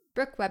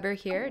Brooke Weber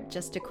here.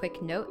 Just a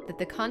quick note that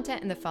the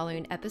content in the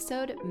following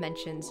episode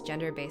mentions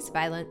gender-based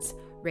violence,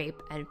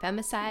 rape, and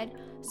femicide,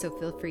 so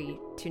feel free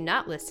to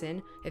not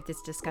listen if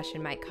this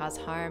discussion might cause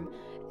harm,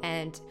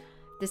 and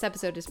this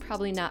episode is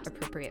probably not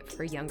appropriate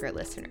for younger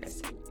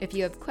listeners. If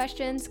you have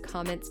questions,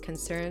 comments,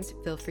 concerns,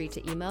 feel free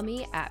to email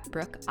me at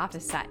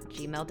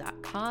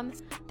brookeoffice@gmail.com.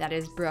 That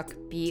is Brooke,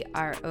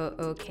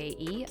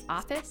 Brooke,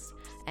 office,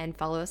 and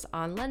follow us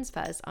on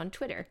LensFuzz on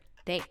Twitter.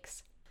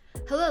 Thanks.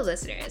 Hello,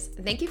 listeners.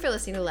 Thank you for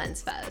listening to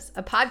Lens Fuzz,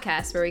 a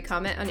podcast where we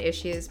comment on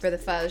issues where the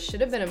fuzz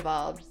should have been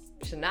involved,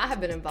 should not have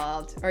been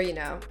involved, or,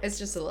 it's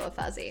just a little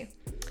fuzzy.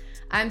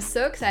 I'm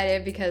so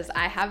excited because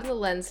I have in the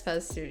Lens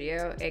Fuzz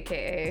studio,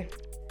 aka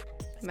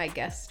my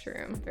guest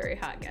room, very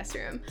hot guest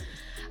room,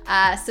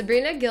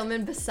 Sabrina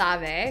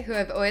Gilman-Basave, who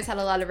I've always had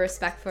a lot of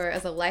respect for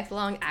as a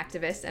lifelong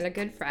activist and a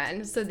good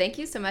friend. So thank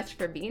you so much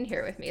for being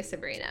here with me,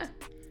 Sabrina.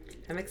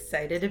 I'm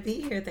excited to be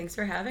here. Thanks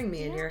for having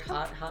me in your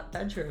hot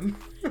bedroom.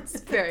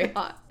 It's very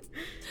hot.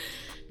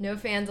 No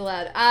fans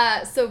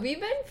allowed. So we've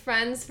been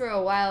friends for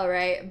a while,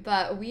 right?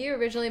 But we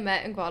originally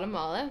met in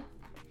Guatemala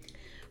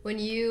when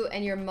you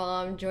and your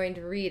mom joined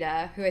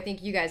Rita, who I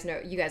think you guys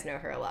know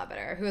her a lot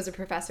better, who was a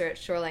professor at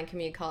Shoreline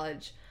Community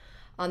College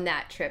on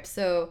that trip.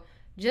 So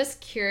just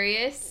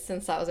curious,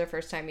 since that was our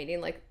first time meeting,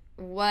 like,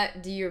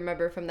 what do you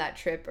remember from that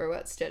trip or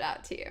what stood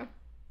out to you?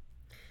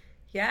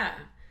 Yeah.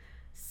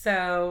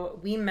 So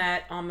we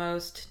met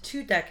almost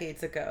 2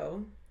 decades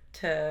ago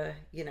to,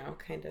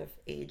 kind of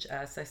age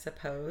us, I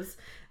suppose.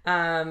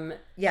 In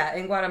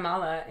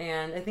Guatemala.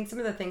 And I think some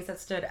of the things that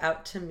stood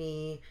out to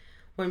me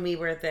when we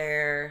were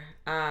there,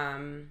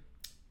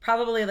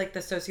 probably like the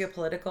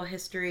sociopolitical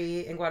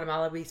history in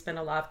Guatemala. We spent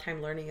a lot of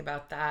time learning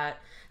about that,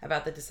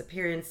 about the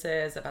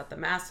disappearances, about the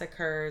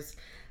massacres,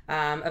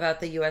 about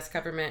the U.S.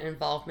 government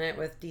involvement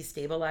with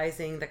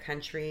destabilizing the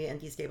country and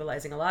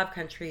destabilizing a lot of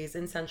countries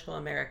in Central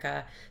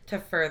America to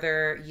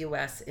further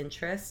U.S.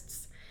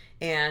 interests.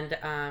 And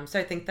so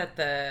I think that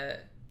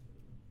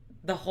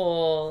the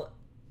whole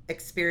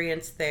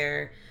experience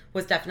there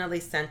was definitely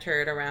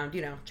centered around,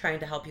 trying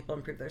to help people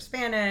improve their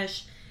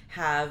Spanish,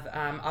 have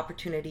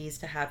opportunities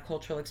to have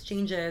cultural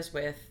exchanges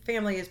with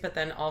families, but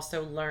then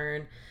also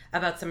learn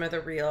about some of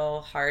the real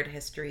hard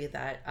history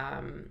that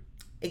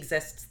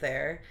exists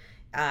there.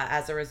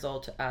 As a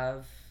result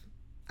of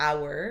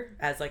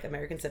as like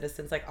American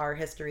citizens, like our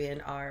history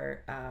and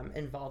our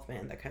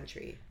involvement in the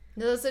country.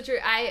 No, that's so true.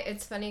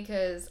 It's funny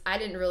because I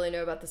didn't really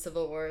know about the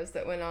civil wars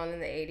that went on in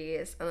the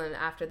 80s. And then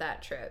after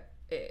that trip,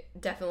 it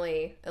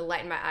definitely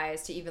enlightened my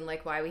eyes to even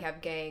like why we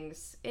have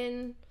gangs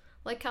in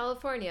like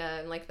California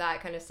and like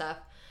that kind of stuff.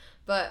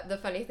 But the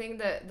funny thing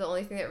that the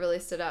only thing that really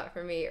stood out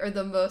for me, or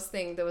the most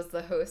thing, that was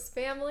the host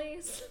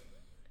families.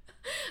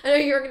 I know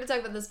you were going to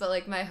talk about this, but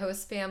like my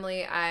host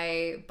family,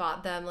 I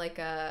bought them like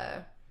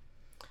a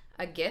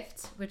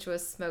gift, which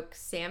was smoked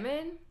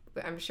salmon.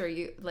 I'm sure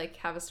you like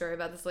have a story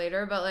about this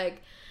later, but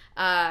like,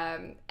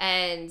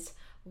 and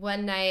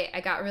one night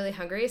I got really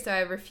hungry, so I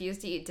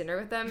refused to eat dinner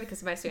with them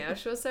because my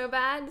Spanish was so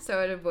bad. So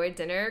I would avoid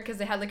dinner because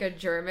they had like a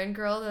German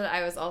girl that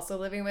I was also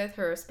living with.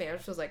 Her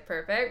Spanish was like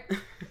perfect.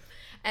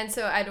 And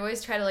so I'd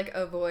always try to like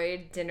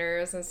avoid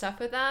dinners and stuff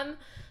with them.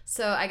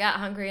 So I got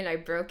hungry and I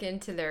broke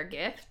into their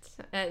gift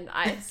and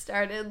I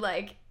started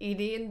like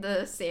eating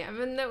the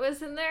salmon that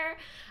was in there.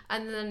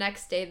 And then the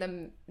next day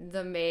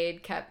the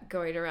maid kept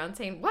going around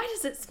saying, "Why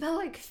does it smell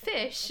like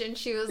fish?" And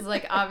she was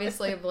like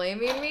obviously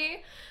blaming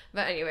me.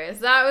 But anyways,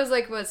 that was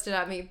like what stood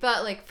out to me.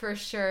 But like for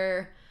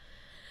sure,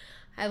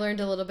 I learned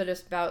a little bit of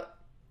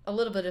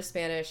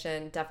Spanish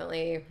and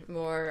definitely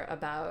more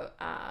about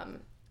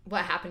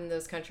what happened in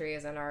those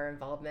countries and our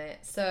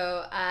involvement.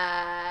 So,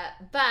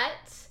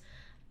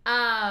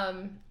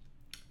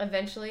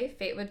 eventually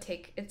fate would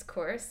take its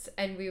course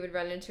and we would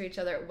run into each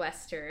other at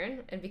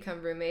Western and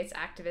become roommates,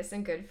 activists,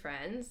 and good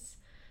friends.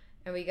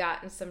 And we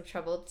got in some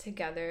trouble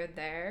together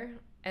there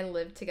and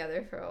lived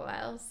together for a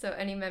while. So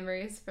any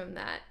memories from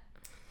that?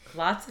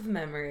 Lots of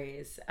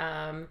memories.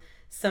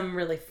 Some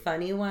really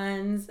funny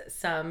ones,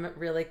 some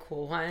really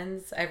cool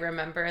ones. I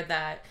remember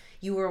that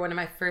you were one of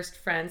my first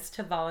friends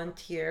to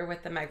volunteer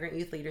with the Migrant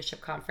Youth Leadership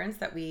Conference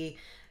that we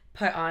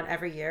put on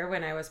every year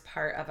when I was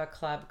part of a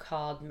club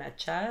called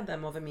MECHA, the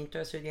Movimiento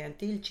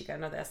Estudiantil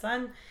Chicano de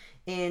Aslan,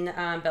 in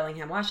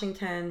Bellingham,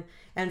 Washington.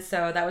 And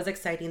so that was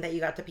exciting that you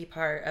got to be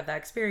part of that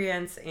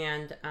experience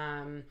and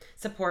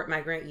support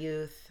migrant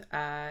youth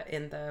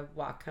in the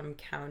Whatcom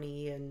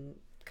County and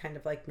kind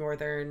of like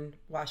northern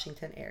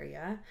Washington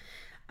area.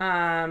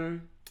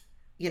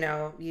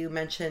 You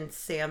mentioned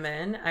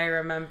salmon. I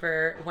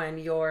remember when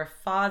your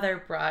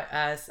father brought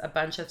us a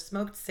bunch of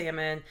smoked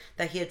salmon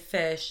that he had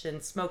fished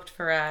and smoked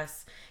for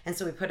us. And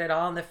so we put it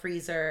all in the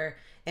freezer.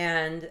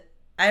 And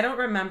I don't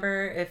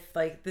remember if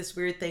like this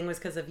weird thing was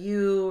because of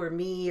you or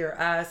me or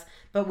us,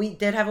 but we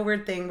did have a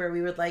weird thing where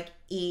we would like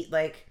eat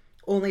like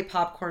only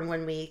popcorn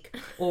 1 week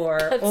or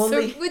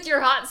only... So with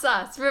your hot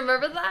sauce.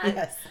 Remember that?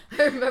 Yes.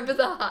 I remember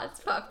the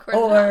hot popcorn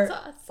and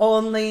hot sauce.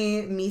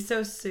 Only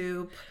miso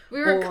soup.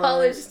 We were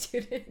college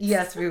students.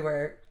 Yes, we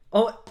were.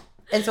 Oh,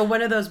 And so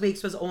one of those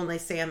weeks was only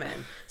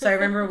salmon. So I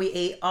remember we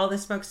ate all the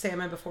smoked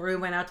salmon before we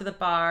went out to the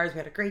bars. We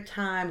had a great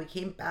time. We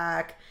came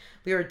back.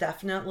 We were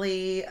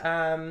definitely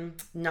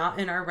not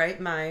in our right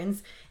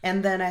minds.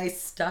 And then I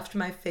stuffed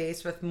my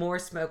face with more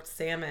smoked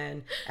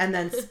salmon and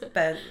then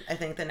spent, I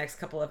think, the next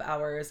couple of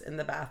hours in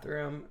the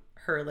bathroom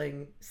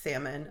hurling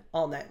salmon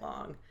all night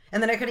long.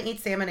 And then I couldn't eat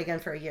salmon again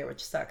for a year,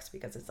 which sucks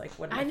because it's like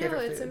one of my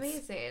favorite foods. I know,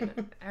 it's amazing.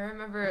 I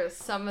remember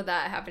some of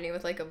that happening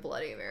with like a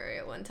Bloody Mary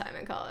at one time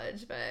in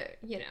college, but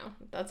you know,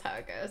 that's how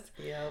it goes.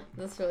 Yep.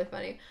 That's really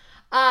funny.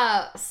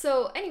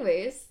 So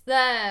anyways,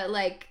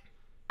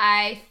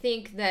 I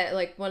think that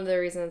like one of the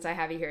reasons I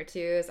have you here too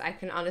is I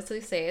can honestly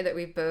say that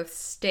we both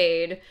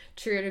stayed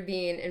true to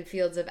being in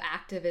fields of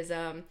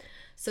activism.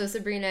 So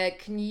Sabrina,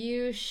 can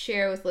you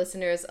share with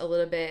listeners a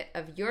little bit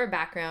of your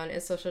background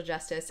in social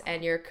justice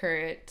and your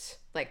current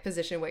like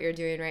position, what you're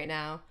doing right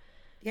now?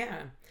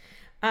 Yeah.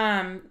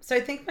 So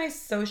I think my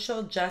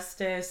social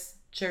justice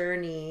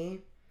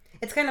journey,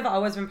 it's kind of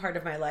always been part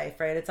of my life,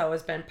 right? It's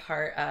always been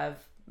part of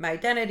my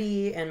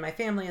identity and my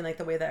family and like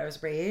the way that I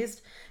was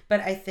raised.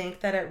 But I think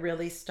that it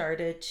really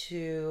started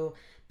to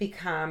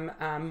become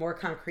more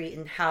concrete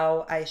in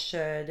how I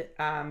should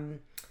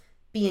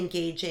be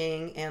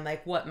engaging and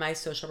like what my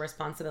social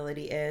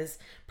responsibility is.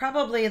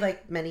 Probably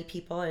like many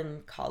people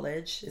in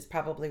college is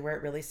probably where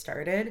it really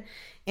started.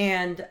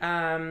 And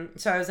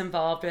so I was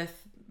involved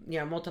with, you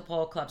know,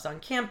 multiple clubs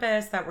on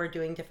campus that were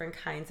doing different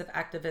kinds of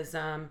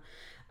activism.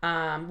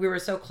 We were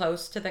so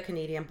close to the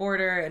Canadian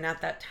border, and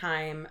at that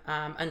time,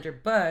 under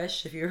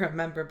Bush, if you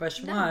remember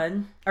Bush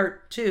 1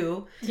 or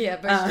 2. Yeah,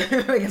 Bush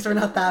 2. I guess we're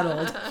not that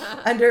old.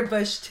 Under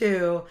Bush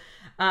 2,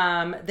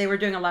 they were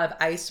doing a lot of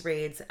ICE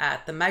raids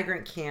at the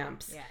migrant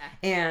camps.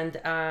 Yeah.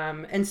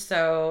 And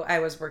so I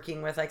was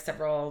working with like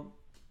several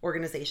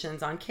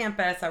organizations on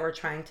campus that were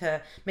trying to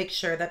make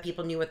sure that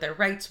people knew what their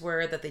rights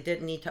were, that they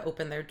didn't need to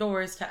open their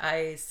doors to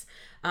ICE,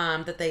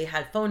 that they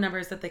had phone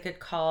numbers that they could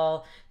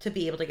call to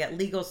be able to get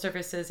legal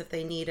services if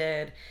they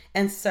needed.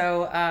 And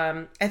so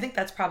I think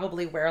that's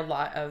probably where a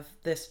lot of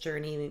this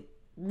journey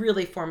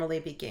really formally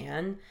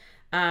began.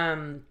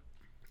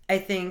 I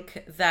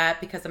think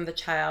that because I'm the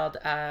child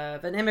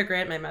of an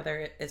immigrant, my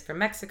mother is from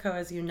Mexico,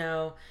 as you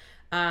know,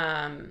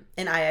 and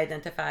I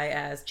identify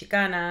as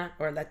Chicana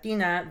or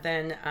Latina,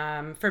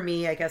 then for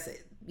me, I guess,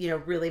 you know,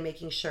 really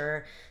making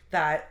sure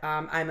that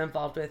I'm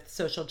involved with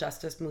social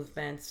justice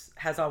movements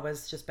has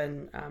always just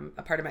been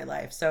a part of my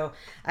life. So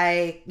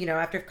I, you know,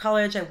 after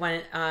college, I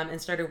went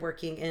and started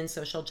working in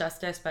social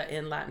justice, but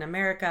in Latin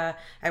America.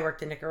 I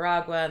worked in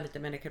Nicaragua and the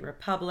Dominican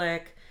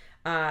Republic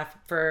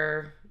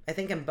for, I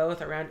think in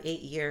both around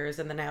 8 years.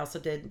 And then I also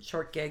did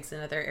short gigs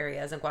in other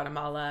areas in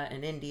Guatemala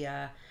and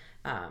India,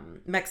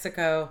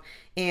 Mexico,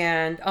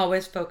 and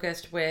always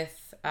focused with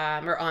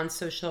or on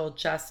social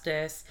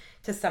justice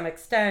to some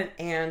extent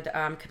and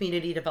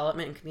community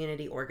development and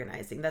community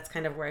organizing. That's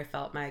kind of where I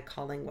felt my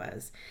calling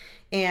was.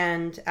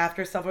 And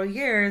after several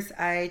years,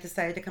 I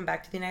decided to come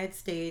back to the United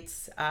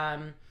States.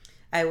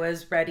 I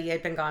was ready.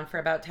 I'd been gone for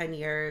about 10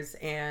 years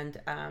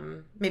and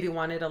maybe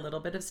wanted a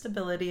little bit of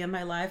stability in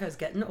my life. I was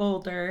getting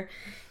older.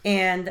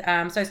 And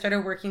so I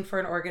started working for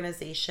an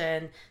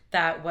organization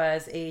that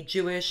was a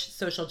Jewish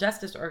social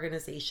justice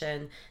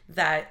organization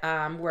that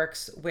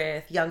works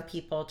with young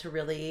people to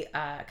really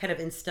kind of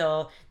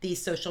instill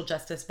these social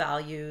justice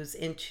values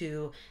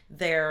into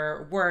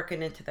their work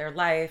and into their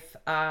life.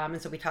 And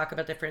so we talk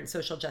about different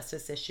social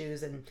justice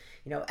issues and,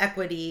 you know,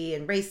 equity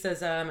and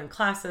racism and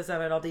classism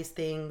and all these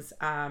things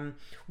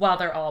while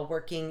they're all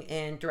working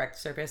in direct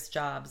service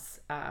jobs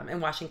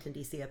in Washington,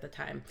 D.C. at the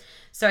time.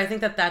 So I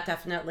think that that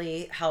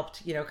definitely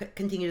helped, you know,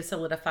 continue to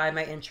solidify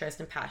my interest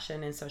and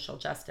passion in social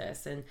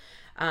justice. And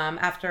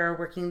after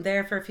working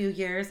there for a few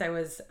years, I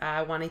was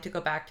wanting to go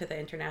back to the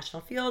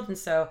international field. And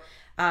so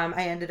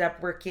I ended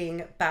up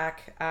working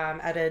back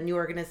at a new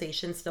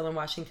organization still in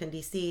Washington,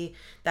 D.C.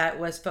 that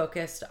was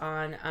focused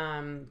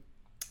on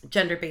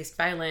gender-based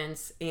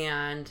violence.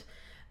 And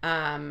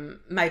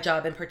my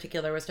job in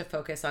particular was to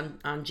focus on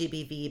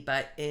GBV,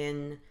 but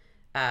in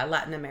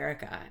Latin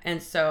America.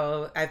 And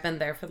so I've been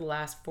there for the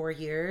last 4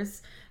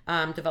 years,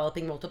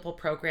 developing multiple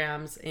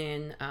programs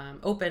in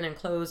open and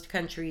closed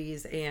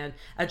countries and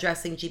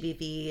addressing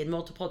GBV in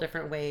multiple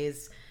different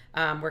ways,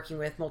 working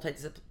with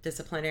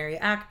multidisciplinary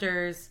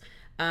actors,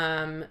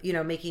 you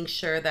know, making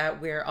sure that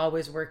we're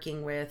always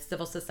working with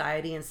civil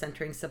society and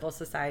centering civil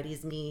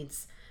society's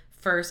needs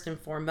first and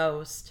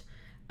foremost.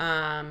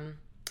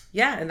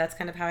 Yeah, and that's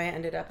kind of how I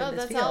ended up in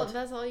this field.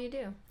 That's all you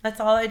do.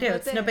 That's all I do.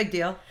 That's it's no big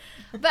deal.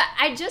 But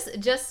I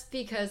just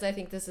because I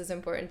think this is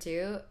important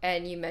too,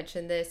 and you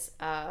mentioned this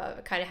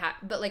kind of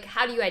but like,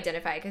 how do you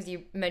identify? Because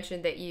you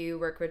mentioned that you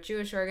work with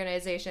Jewish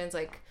organizations.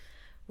 Like,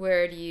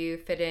 where do you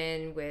fit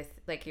in with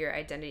like your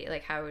identity?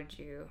 Like, how would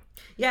you?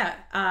 Yeah,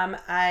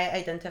 I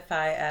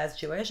identify as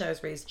Jewish. I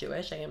was raised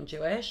Jewish. I am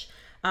Jewish.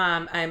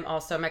 I'm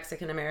also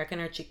Mexican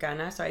American or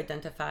Chicana, so I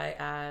identify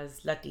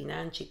as Latina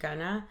and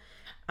Chicana.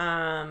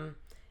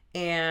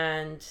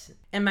 And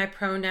my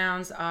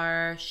pronouns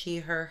are she,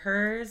 her,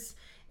 hers,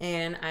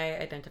 and I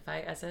identify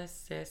as a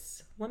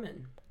cis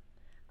woman.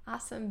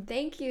 Awesome.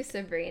 Thank you,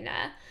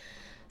 Sabrina.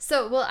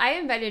 So, well, I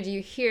invited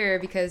you here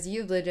because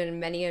you've lived in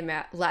many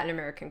Latin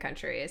American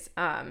countries.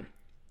 I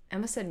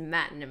almost said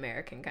Latin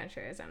American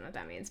countries. I don't know what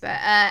that means. But,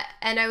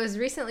 and I was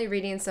recently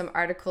reading some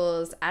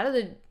articles out of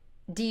the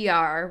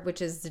DR,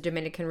 which is the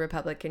Dominican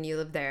Republic, and you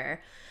live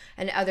there,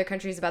 and other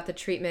countries about the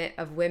treatment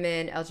of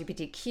women,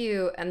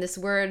 LGBTQ, and this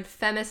word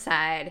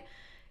femicide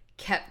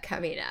kept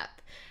coming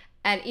up.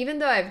 And even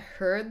though I've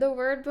heard the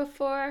word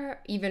before,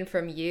 even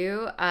from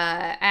you,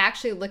 I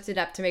actually looked it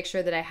up to make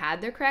sure that I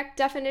had the correct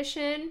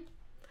definition.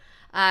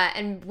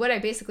 And what I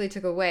basically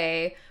took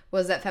away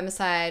was that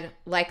femicide,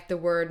 like the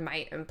word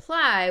might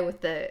imply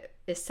with the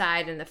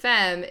side and the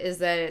femme, is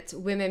that it's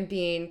women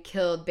being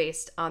killed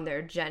based on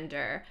their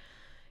gender.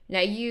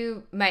 Now,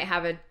 you might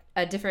have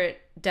a different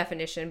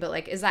definition, but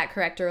like, is that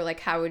correct? Or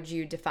like, how would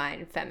you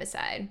define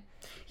femicide?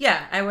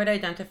 Yeah, I would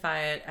identify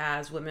it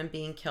as women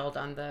being killed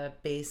on the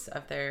base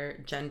of their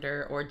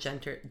gender or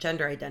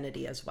gender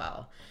identity as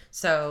well.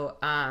 So,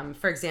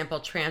 for example,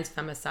 trans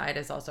femicide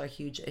is also a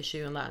huge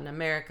issue in Latin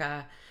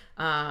America,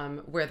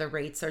 where the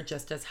rates are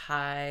just as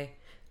high,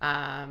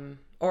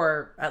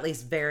 or at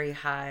least very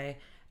high,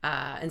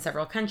 in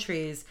several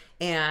countries.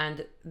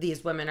 And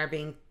these women are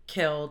being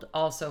killed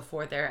also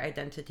for their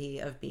identity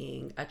of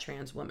being a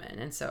trans woman.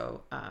 And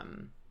so,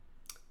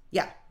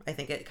 yeah, I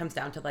think it comes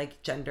down to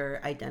like gender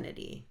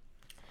identity.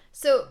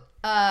 So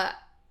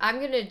I'm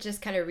going to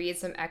just kind of read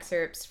some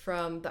excerpts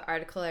from the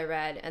article I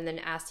read and then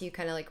ask you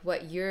kind of like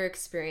what your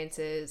experience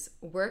is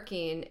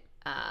working.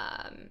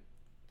 I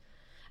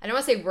don't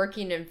want to say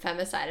working in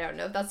femicide. I don't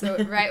know if that's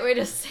the right way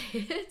to say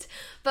it,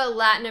 but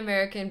Latin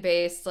American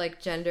based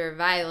like gender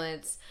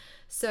violence.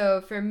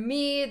 So for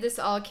me, this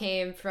all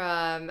came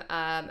from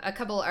a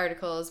couple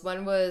articles.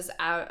 One was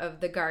out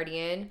of The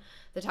Guardian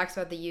that talks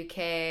about the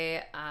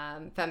UK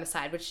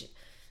femicide, which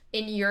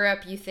in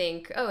Europe you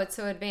think, oh, it's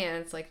so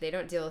advanced, like they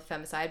don't deal with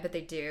femicide, but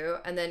they do.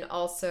 And then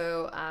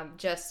also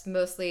just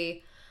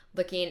mostly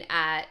looking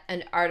at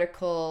an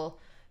article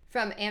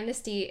from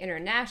Amnesty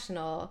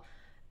International,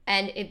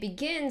 and it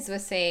begins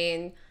with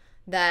saying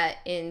that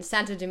in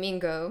Santo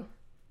Domingo,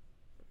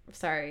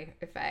 sorry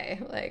if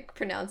I like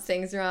pronounce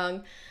things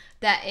wrong,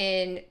 that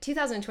in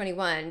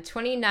 2021,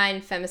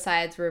 29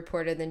 femicides were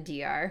reported in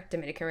DR,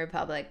 Dominican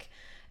Republic.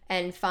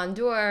 And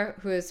Fondor,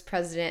 who is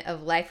president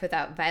of Life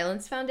Without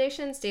Violence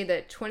Foundation, stated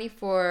that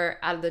 24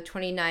 out of the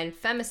 29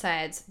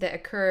 femicides that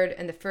occurred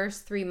in the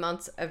first 3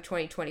 months of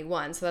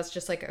 2021, so that's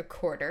just like a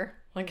quarter,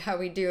 like how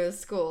we do in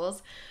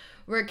schools,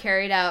 were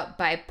carried out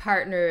by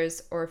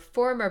partners or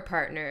former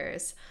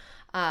partners,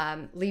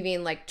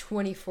 leaving like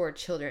 24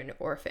 children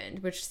orphaned,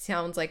 which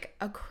sounds like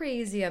a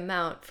crazy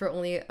amount for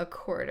only a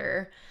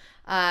quarter.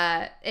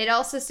 It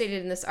also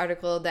stated in this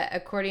article that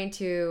according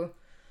to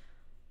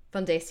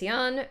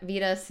Fundación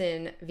Vida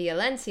Sin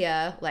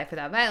Violencia, Life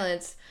Without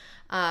Violence,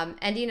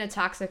 ending a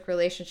toxic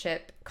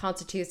relationship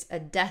constitutes a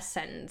death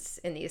sentence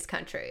in these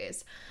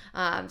countries.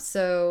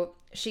 So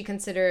she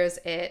considers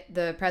it,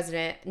 the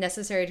president,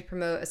 necessary to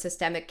promote a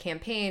systemic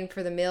campaign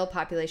for the male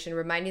population,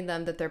 reminding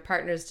them that their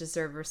partners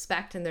deserve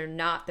respect and they're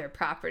not their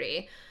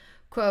property.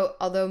 Quote,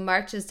 although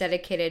March is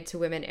dedicated to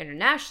women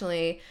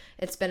internationally,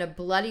 it's been a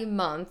bloody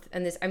month,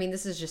 and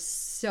this is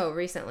just so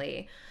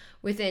recently,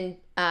 with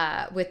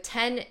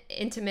 10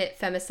 intimate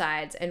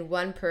femicides and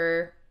one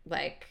per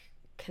like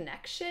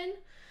connection,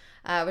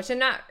 which I'm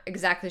not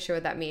exactly sure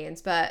what that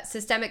means, but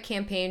systemic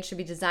campaigns should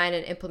be designed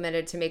and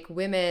implemented to make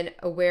women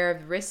aware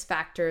of risk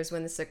factors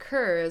when this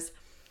occurs,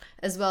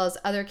 as well as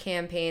other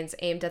campaigns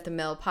aimed at the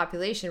male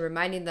population,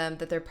 reminding them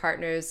that their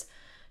partners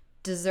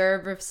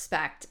deserve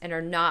respect and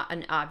are not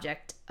an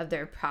object of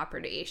their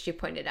property, she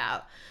pointed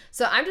out.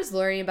 So I'm just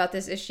learning about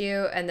this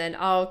issue, and then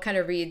I'll kind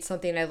of read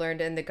something I learned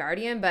in The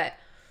Guardian, but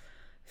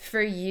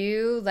for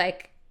you,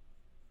 like,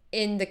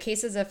 in the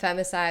cases of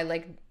femicide,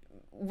 like,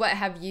 what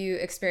have you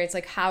experienced?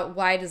 Like,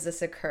 why does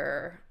this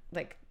occur,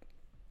 like,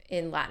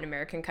 in Latin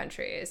American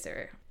countries?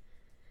 Or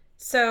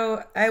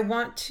So I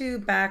want to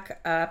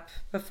back up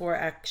before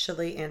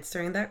actually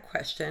answering that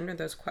question or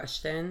those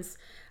questions.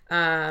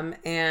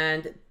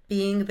 And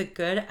being the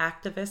good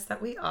activist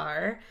that we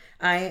are,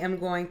 I am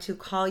going to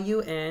call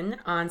you in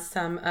on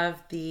some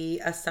of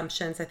the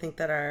assumptions I think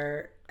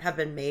that have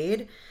been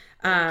made.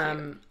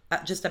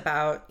 Just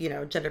about,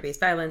 gender-based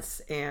violence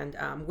and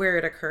where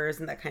it occurs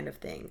and that kind of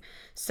thing.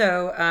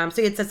 So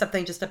you had said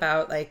something just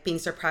about like being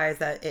surprised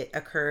that it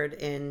occurred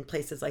in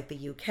places like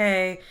the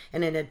UK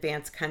and in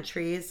advanced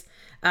countries.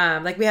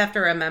 Like we have to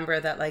remember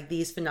that like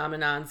these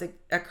phenomenons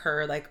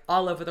occur like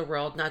all over the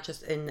world, not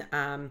just in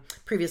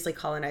previously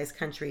colonized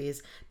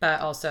countries, but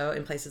also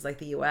in places like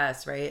the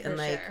US, right? And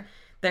like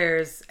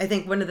there's, I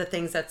think one of the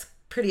things that's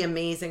pretty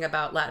amazing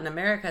about Latin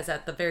America is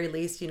at the very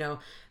least,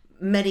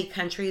 many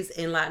countries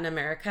in Latin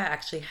America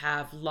actually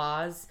have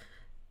laws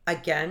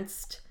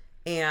against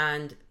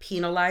and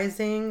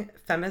penalizing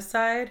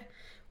femicide,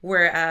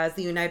 whereas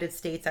the United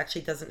States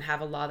actually doesn't have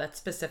a law that's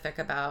specific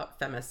about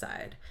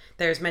femicide.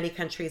 There's many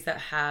countries that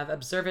have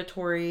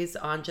observatories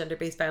on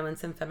gender-based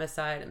violence and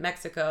femicide: in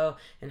Mexico,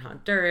 in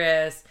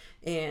Honduras,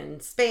 in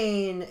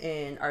Spain,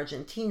 in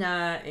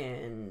Argentina,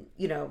 in,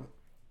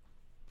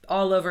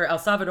 all over El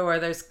Salvador.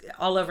 There's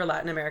all over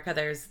Latin America.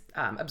 There's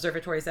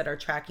observatories that are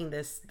tracking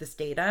this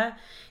data.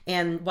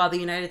 And while the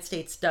United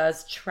States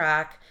does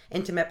track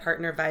intimate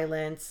partner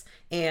violence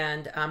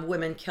and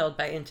women killed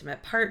by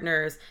intimate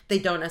partners, they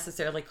don't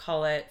necessarily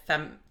call it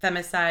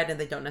femicide, and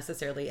they don't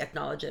necessarily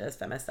acknowledge it as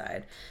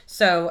femicide.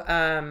 So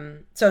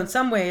in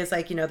some ways,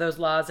 like, those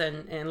laws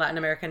in Latin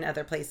America and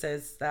other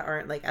places that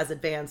aren't like as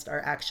advanced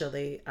are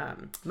actually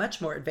much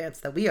more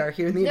advanced than we are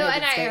here in the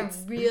United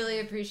States. I really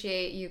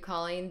appreciate you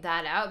calling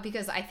that out,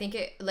 because I think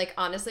it, like,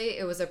 honestly,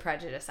 it was a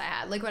prejudice I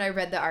had. Like, when I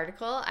read the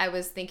article, I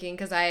was thinking,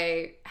 because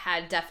I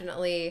had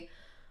definitely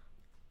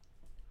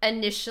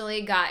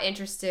initially got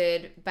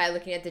interested by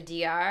looking at the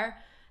DR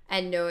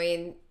and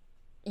knowing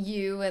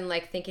you and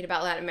like thinking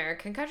about Latin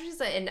American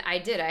countries, and I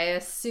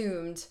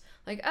assumed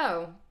like,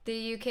 oh,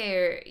 the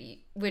UK,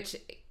 which,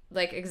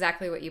 like,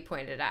 exactly what you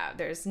pointed out,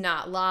 there's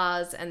not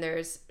laws and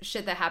there's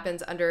shit that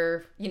happens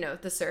under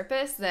the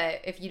surface,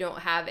 that if you don't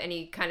have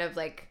any kind of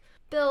like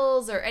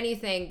bills or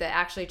anything that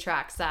actually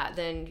tracks that,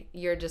 then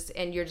you're just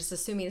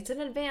assuming it's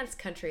an advanced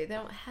country.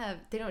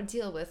 They don't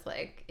deal with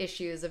like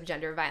issues of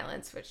gender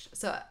violence,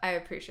 so I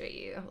appreciate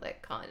you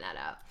like calling that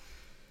out.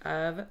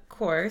 Of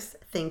course.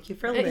 Thank you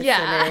for listening.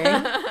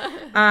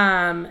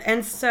 Yeah.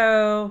 And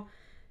so,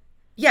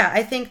 yeah,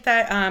 I think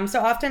that, so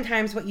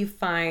oftentimes what you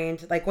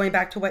find, like going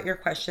back to what your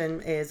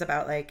question is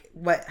about, like,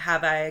 what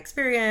have I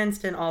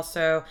experienced, and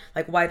also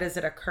like, why does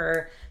it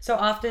occur? So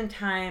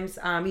oftentimes,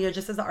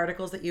 just as the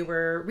articles that you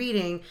were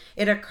reading,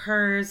 it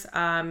occurs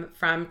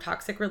from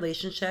toxic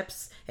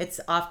relationships.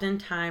 It's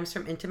oftentimes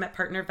from intimate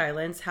partner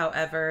violence.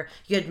 However,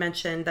 you had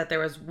mentioned that there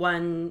was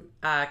one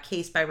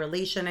case by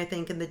relation, I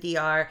think, in the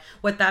DR.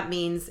 What that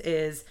means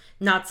is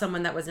not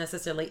someone that was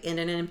necessarily in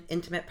an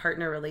intimate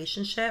partner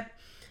relationship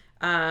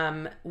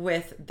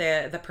with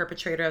the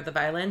perpetrator of the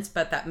violence,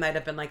 but that might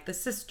have been like the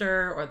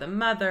sister or the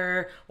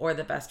mother or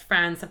the best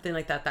friend, something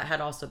like that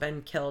had also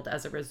been killed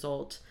as a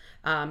result,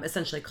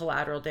 essentially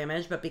collateral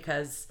damage. But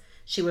because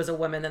she was a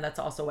woman, then that's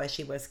also why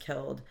she was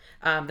killed.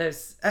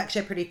 There's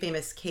actually a pretty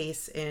famous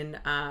case in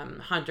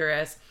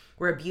Honduras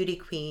where a beauty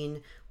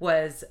queen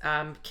was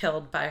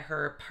killed by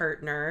her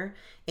partner,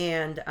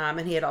 and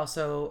he had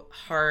also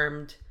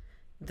harmed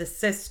the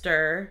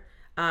sister,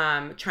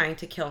 trying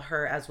to kill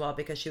her as well,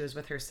 because she was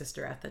with her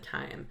sister at the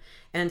time.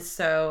 And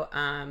so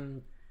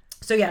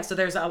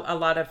there's a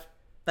lot of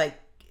like,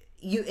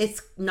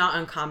 it's not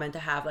uncommon to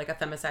have like a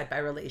femicide by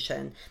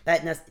relation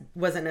that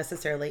wasn't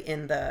necessarily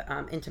in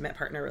the intimate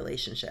partner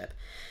relationship.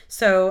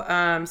 So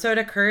it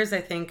occurs, I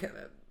think,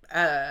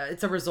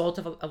 it's a result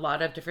of a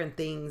lot of different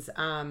things,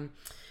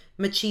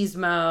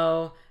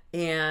 machismo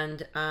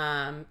and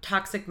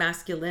toxic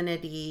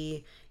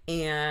masculinity.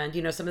 And,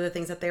 some of the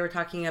things that they were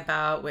talking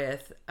about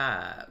with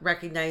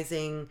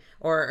recognizing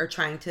or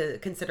trying to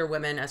consider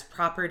women as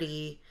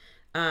property,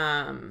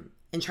 and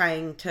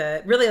trying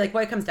to really, like,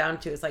 what it comes down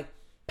to is like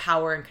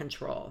power and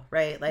control,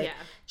 right? Like, yeah.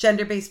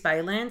 Gender-based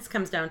violence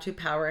comes down to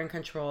power and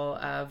control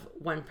of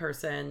one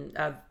person,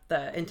 of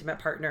the intimate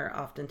partner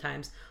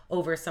oftentimes,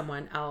 over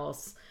someone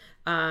else,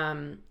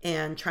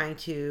 and trying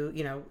to,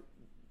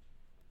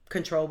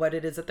 control what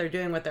it is that they're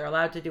doing, what they're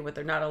allowed to do, what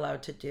they're not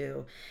allowed to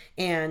do.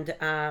 And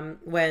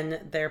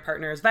when their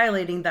partner is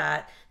violating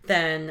that,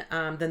 then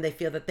they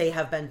feel that they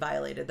have been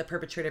violated. The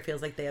perpetrator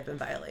feels like they have been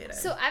violated.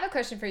 So I have a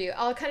question for you.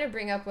 I'll kind of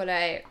bring up what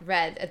I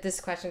read. This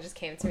question just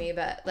came to me,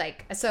 but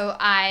so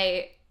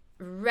I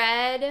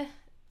read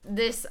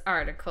this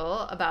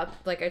article about,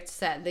 like I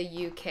said,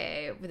 the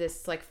UK,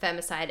 this like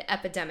femicide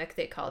epidemic,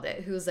 they called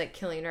it, who's like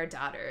killing our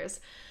daughters.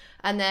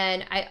 And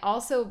then I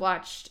also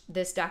watched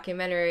this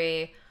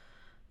documentary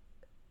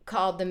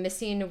called The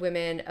Missing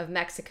Women of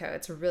Mexico.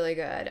 It's really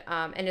good.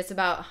 And it's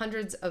about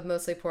hundreds of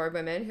mostly poor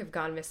women who've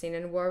gone missing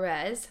in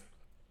Juarez,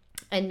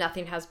 and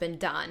nothing has been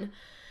done.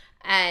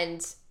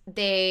 And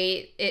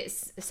it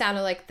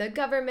sounded like the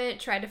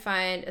government tried to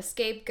find a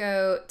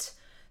scapegoat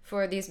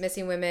for these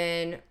missing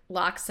women,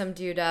 locked some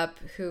dude up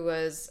who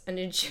was an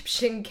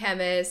Egyptian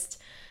chemist.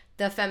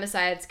 The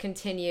femicides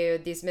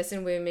continued. These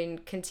missing women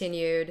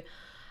continued.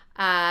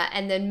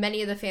 And then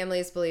many of the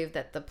families believe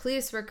that the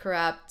police were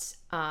corrupt,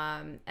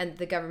 and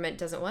the government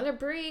doesn't want to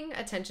bring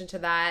attention to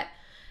that.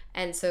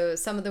 And so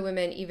some of the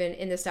women, even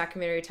in this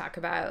documentary, talk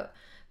about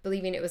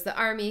believing it was the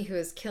army who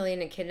was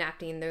killing and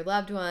kidnapping their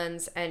loved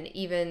ones. And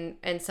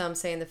some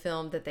say in the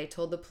film that they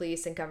told the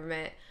police and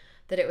government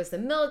that it was the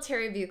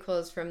military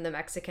vehicles from the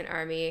Mexican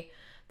army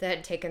that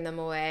had taken them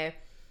away.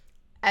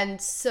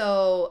 And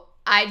so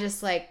I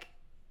just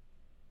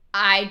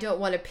I don't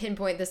want to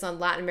pinpoint this on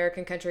Latin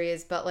American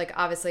countries, but like,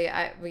 obviously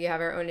we have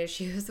our own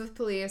issues with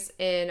police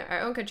in our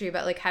own country,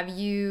 but like, have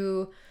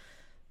you,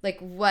 like,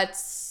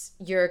 what's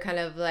your kind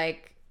of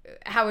like,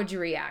 how would you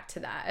react to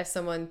that if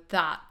someone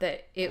thought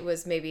that it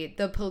was maybe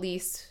the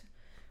police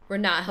we're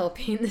not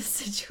helping the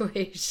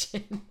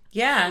situation.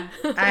 Yeah,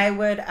 I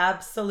would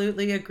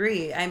absolutely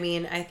agree. I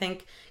mean, I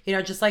think,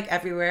 just like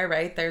everywhere,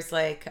 right? There's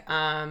like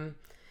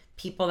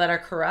people that are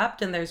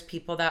corrupt and there's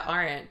people that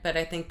aren't. But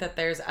I think that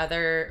there's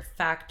other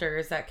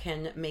factors that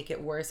can make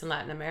it worse in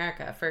Latin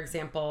America. For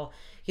example,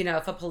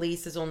 if a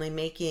police is only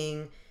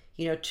making,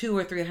 $200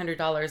 or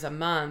 $300 a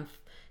month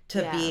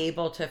to be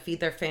able to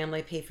feed their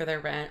family, pay for their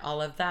rent,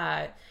 all of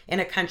that, in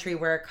a country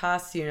where it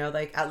costs,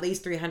 like at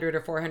least $300 or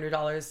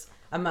 $400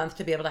 a month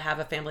to be able to have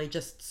a family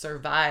just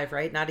survive,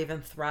 right? Not even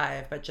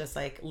thrive, but just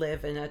like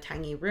live in a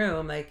tiny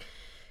room. Like,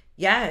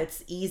 yeah,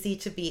 it's easy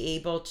to be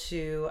able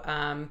to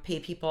pay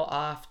people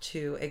off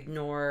to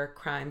ignore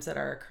crimes that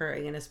are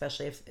occurring, and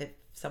especially if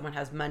someone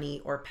has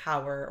money or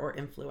power or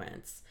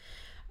influence.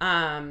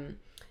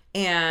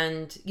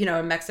 And,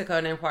 in Mexico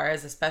and in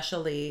Juarez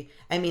especially,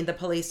 I mean, the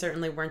police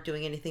certainly weren't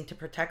doing anything to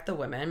protect the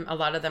women. A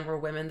lot of them were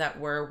women that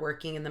were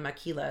working in the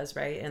maquilas,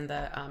 right? In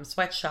the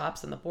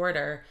sweatshops on the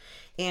border.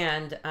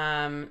 And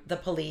the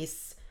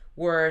police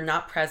were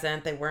not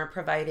present. They weren't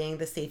providing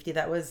the safety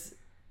that was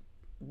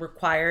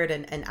required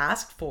and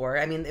asked for.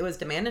 I mean, it was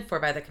demanded for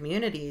by the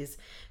communities,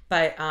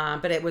 but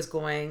it was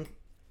going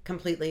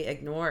completely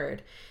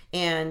ignored.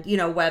 And,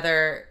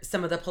 whether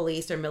some of the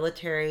police or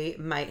military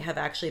might have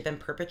actually been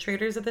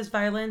perpetrators of this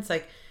violence,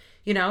 like,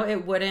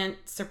 it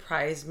wouldn't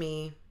surprise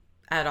me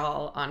at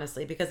all,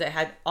 honestly, because it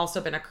had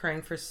also been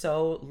occurring for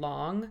so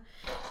long.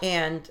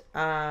 And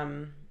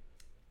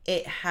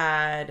it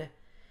had,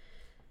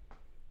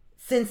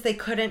 since they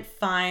couldn't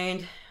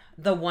find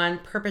the one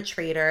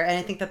perpetrator, and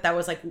I think that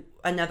was like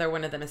another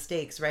one of the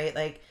mistakes, right?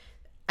 Like,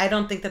 I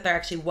don't think that there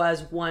actually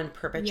was one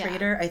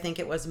perpetrator. I think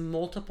it was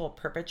multiple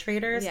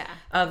perpetrators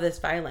of this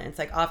violence.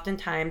 Like,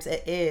 oftentimes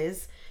it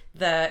is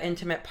the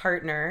intimate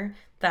partner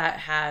that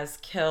has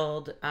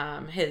killed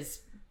his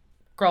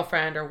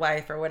girlfriend or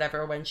wife or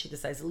whatever when she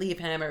decides to leave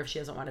him, or if she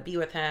doesn't want to be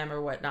with him or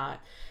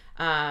whatnot.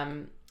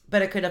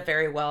 But it could have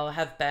very well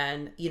have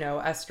been,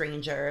 a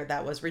stranger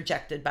that was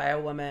rejected by a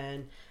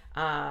woman,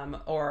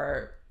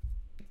 or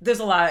there's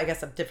a lot, I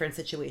guess, of different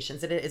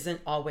situations. It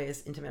isn't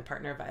always intimate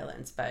partner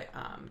violence, but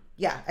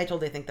I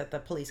totally think that the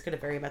police could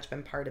have very much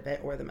been part of it,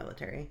 or the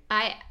military.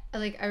 I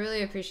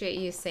really appreciate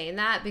you saying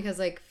that,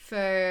 because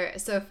for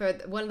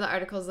one of the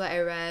articles that I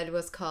read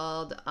was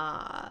called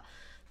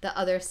The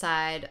Other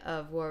Side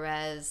of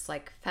Juarez,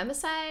 like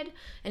femicide,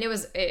 and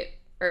the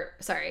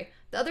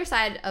other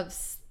side of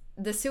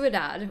the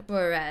Ciudad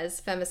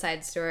Juarez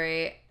femicide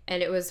story,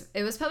 and it was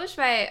published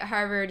by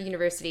Harvard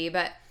University.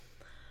 But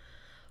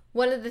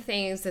one of the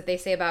things that they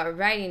say about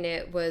writing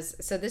it was,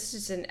 so this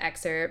is just an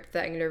excerpt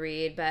that I'm going to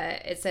read,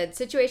 but it said,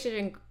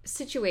 situated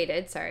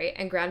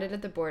and grounded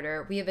at the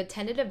border, we have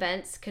attended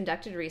events,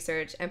 conducted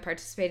research, and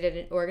participated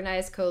in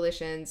organized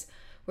coalitions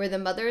where the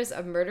mothers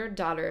of murdered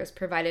daughters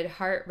provided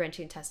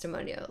heart-wrenching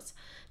testimonials,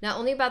 not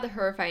only about the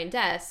horrifying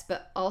deaths,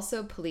 but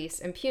also police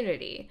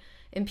impunity.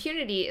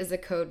 Impunity is the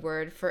code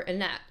word for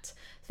inept,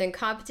 the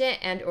incompetent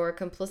and or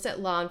complicit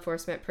law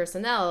enforcement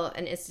personnel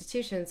and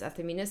institutions at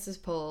the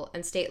municipal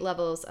and state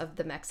levels of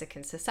the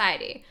Mexican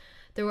society.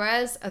 The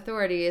Juarez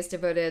authorities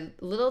devoted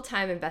little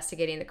time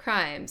investigating the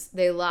crimes.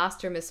 They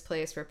lost or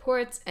misplaced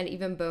reports and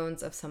even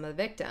bones of some of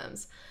the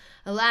victims.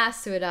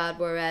 Alas, Ciudad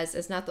Juarez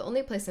is not the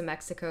only place in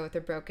Mexico with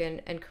a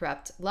broken and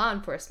corrupt law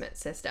enforcement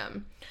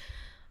system.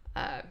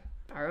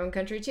 Our own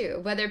country too.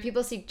 Whether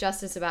people seek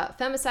justice about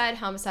femicide,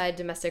 homicide,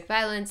 domestic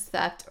violence,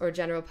 theft, or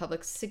general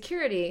public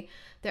security,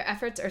 their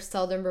efforts are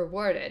seldom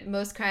rewarded.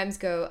 Most crimes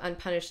go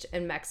unpunished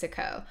in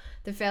Mexico.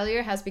 The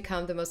failure has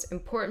become the most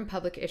important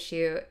public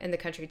issue in the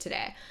country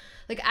today.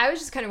 Like, I was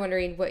just kind of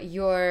wondering what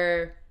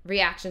your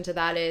reaction to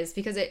that is,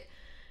 because it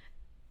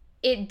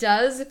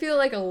does feel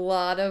like a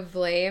lot of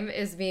blame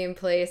is being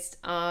placed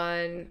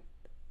on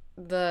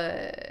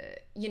the,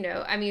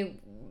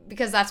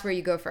 because that's where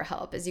you go for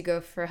help, is you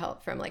go for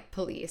help from like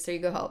police, or you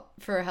go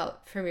for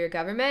help from your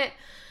government.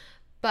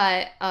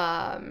 But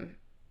I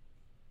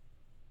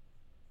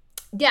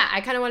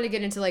kind of want to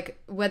get into like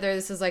whether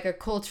this is like a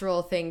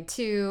cultural thing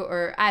too,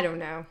 or I don't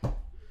know.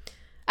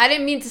 I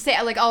didn't mean to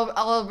say, like,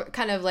 I'll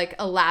kind of like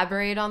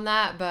elaborate on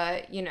that,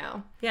 but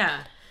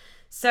Yeah.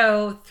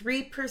 So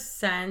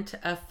 3%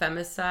 of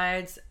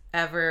femicides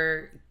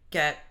ever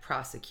get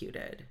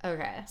prosecuted.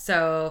 Okay.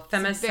 So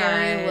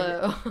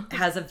femicide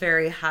has a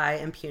very high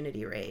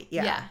impunity rate.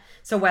 Yeah.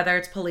 So whether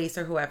it's police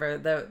or whoever,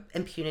 the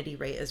impunity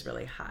rate is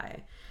really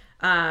high.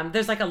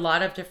 There's like a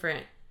lot of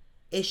different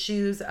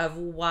issues of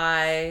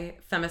why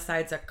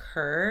femicides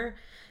occur.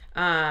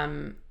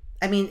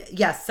 I mean,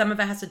 yes, some of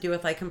it has to do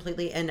with like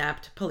completely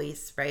inept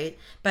police, right?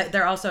 But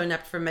they're also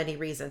inept for many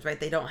reasons, right?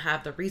 They don't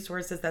have the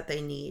resources that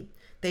they need.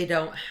 They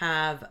don't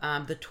have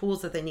the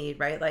tools that they need,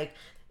 right? Like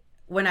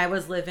when I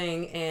was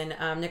living in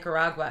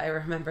Nicaragua, I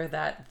remember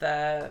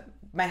that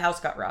my house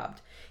got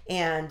robbed,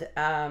 and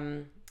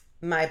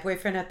my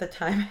boyfriend at the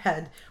time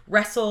had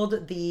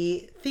wrestled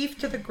the thief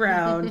to the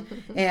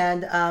ground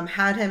and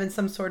had him in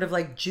some sort of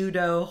like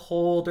judo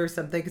hold or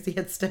something, because he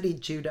had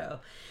studied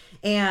judo.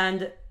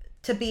 And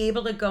to be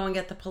able to go and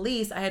get the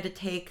police, I had to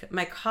take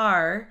my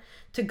car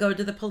to go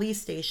to the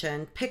police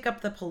station, pick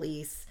up the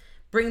police,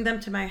 bring them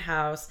to my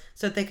house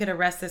so that they could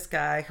arrest this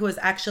guy who was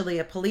actually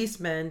a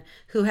policeman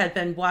who had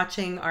been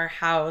watching our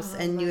house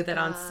and knew that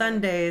on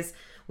Sundays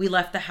we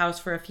left the house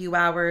for a few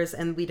hours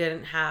and we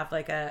didn't have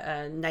like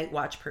a night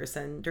watch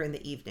person during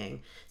the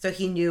evening. So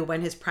he knew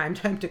when his prime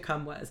time to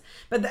come was.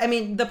 But I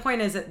mean, the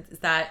point is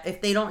that if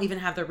they don't even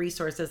have the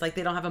resources, like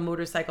they don't have a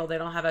motorcycle, they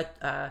don't have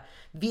a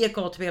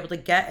vehicle to be able to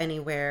get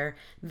anywhere,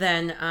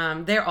 then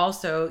they're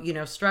also, you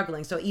know,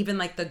 struggling. So even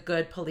like the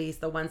good police,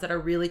 the ones that are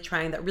really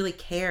trying, that really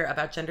care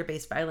about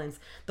gender-based violence,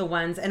 the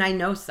ones, and I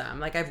know some,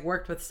 like I've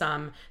worked with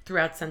some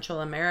throughout Central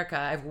America,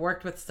 I've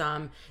worked with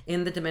some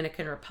in the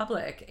Dominican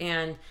Republic,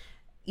 and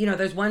you know,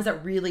 there's ones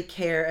that really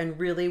care and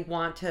really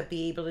want to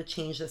be able to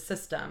change the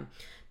system.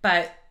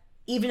 But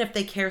even if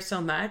they care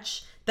so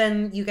much,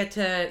 then you get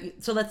to,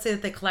 so let's say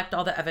that they collect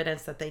all the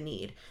evidence that they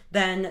need.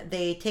 Then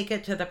they take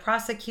it to the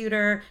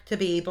prosecutor to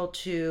be able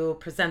to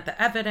present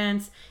the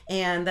evidence.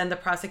 And then the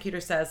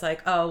prosecutor says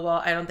like, oh,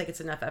 well, I don't think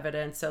it's enough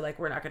evidence. So like,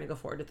 we're not going to go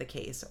forward with the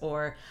case.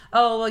 Or,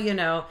 oh, well, you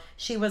know,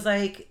 she was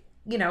like,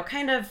 you know,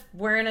 kind of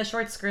wearing a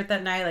short skirt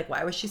that night. Like,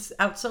 why was she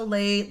out so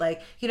late?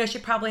 Like, you know, she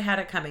probably had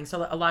it coming.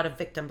 So a lot of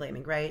victim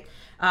blaming, right?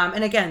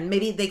 And again,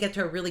 maybe they get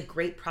to a really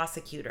great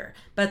prosecutor,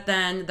 but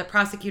then the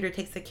prosecutor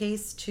takes the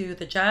case to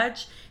the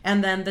judge,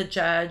 and then the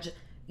judge,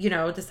 you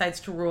know,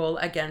 decides to rule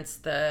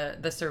against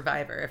the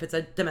survivor if it's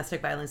a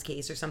domestic violence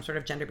case or some sort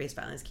of gender-based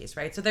violence case,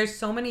 right? So there's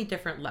so many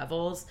different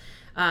levels.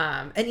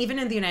 And even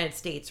in the United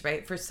States,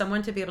 right, for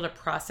someone to be able to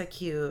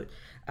prosecute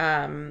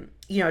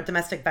you know, a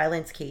domestic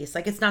violence case,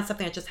 like it's not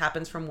something that just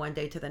happens from one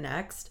day to the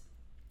next.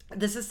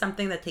 This is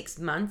something that takes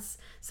months,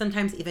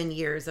 sometimes even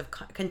years of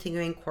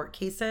continuing court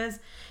cases.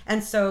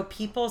 And so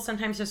people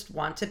sometimes just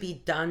want to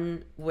be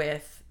done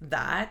with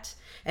that.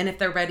 And if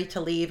they're ready to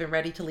leave and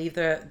ready to leave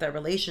the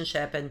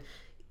relationship, and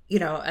you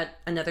know,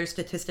 another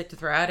statistic to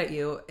throw out at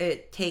you,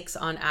 it takes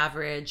on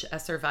average a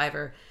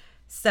survivor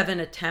 7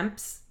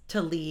 attempts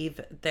to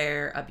leave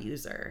their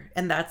abuser.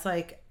 And that's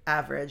like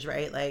average,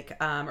 right? Like,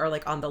 or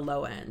like on the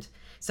low end.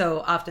 So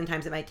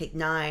oftentimes it might take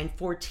 9,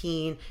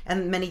 14,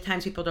 and many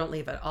times people don't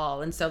leave at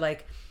all. And so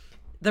like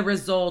the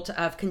result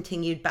of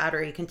continued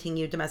battery,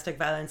 continued domestic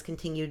violence,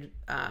 continued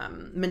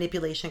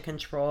manipulation,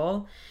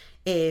 control,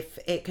 if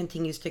it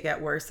continues to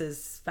get worse,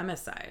 is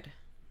femicide.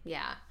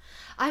 Yeah.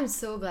 I'm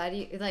so glad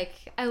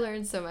I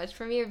learned so much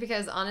from you,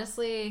 because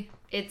honestly,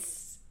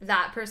 it's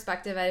that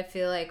perspective I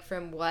feel like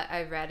from what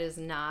I've read is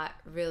not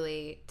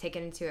really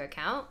taken into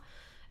account,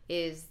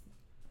 is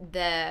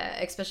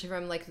especially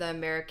from like the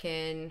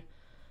American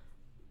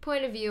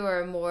point of view,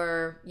 or a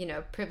more, you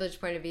know, privileged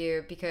point of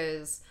view,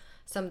 because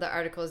some of the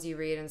articles you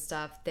read and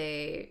stuff,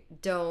 they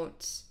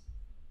don't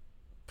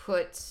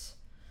put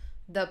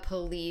the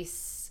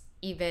police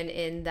even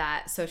in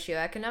that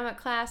socioeconomic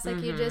class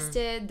like you just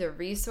did, the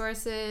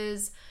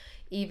resources,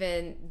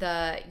 even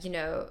the, you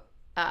know,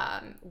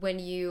 when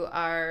you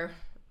are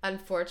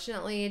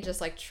unfortunately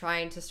just like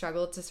trying to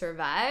struggle to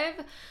survive,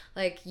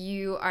 like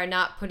you are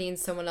not putting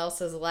someone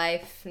else's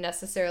life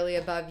necessarily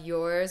above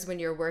yours when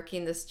you're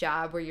working this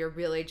job where you're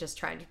really just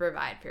trying to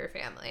provide for your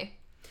family.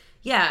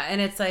 Yeah,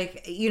 and it's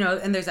like, you know,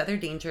 and there's other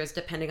dangers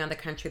depending on the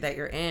country that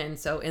you're in.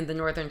 So in the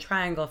Northern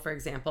Triangle, for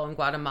example, in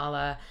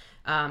Guatemala,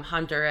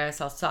 Honduras,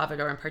 El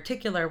Salvador in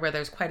particular, where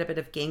there's quite a bit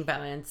of gang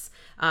violence.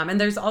 And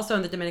there's also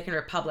in the Dominican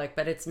Republic,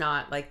 but it's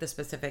not like the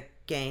specific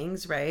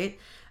gangs, right?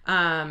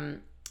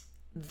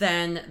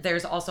 Then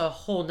there's also a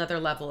whole nother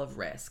level of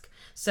risk.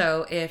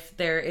 So if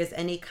there is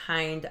any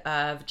kind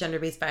of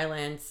gender-based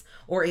violence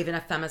or even a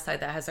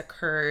femicide that has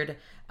occurred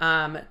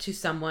to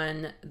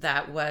someone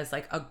that was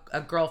like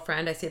a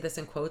girlfriend, I say this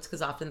in quotes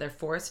because often they're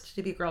forced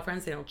to be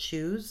girlfriends, they don't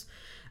choose.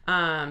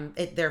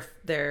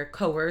 They're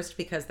coerced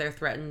because they're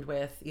threatened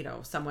with, you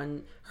know,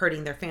 someone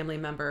hurting their family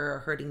member or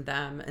hurting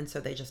them, and so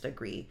they just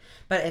agree.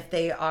 But if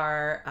they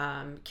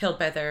are killed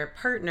by their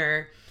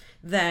partner,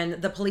 then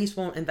the police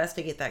won't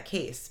investigate that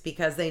case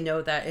because they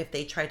know that if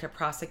they try to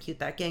prosecute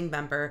that gang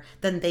member,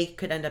 then they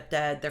could end up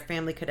dead, their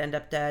family could end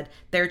up dead,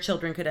 their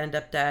children could end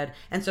up dead.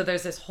 And so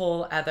there's this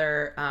whole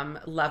other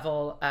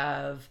level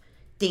of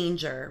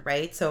danger,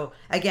 right? So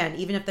again,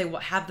 even if they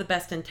have the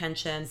best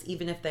intentions,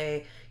 even if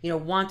they, you know,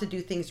 want to do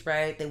things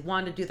right, they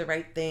want to do the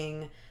right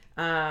thing.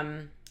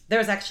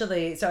 There's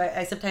actually, so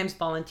I sometimes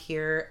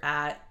volunteer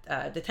at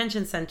a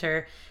detention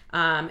center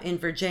in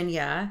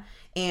Virginia,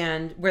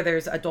 and where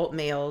there's adult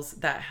males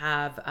that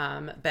have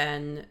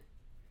been,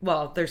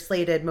 well, they're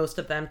slated, most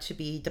of them, to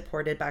be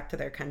deported back to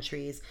their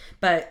countries.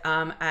 But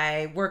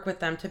I work with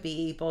them to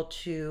be able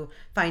to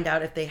find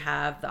out if they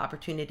have the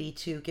opportunity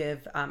to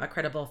give a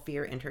credible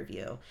fear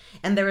interview.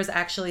 And there was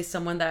actually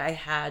someone that I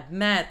had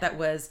met that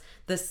was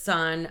the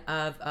son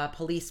of a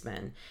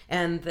policeman.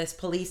 And this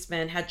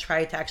policeman had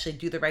tried to actually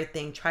do the right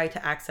thing, try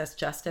to access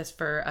justice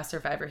for a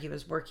survivor he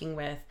was working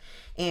with.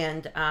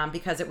 And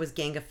because it was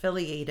gang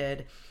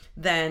affiliated,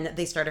 then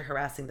they started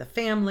harassing the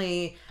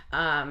family.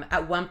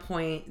 At one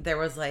point, there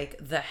was like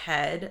the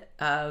head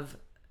of,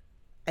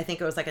 I think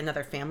it was like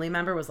another family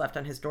member was left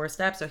on his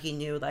doorstep. So he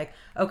knew like,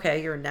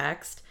 okay, you're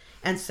next.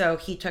 And so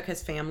he took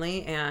his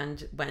family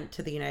and went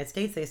to the United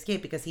States. They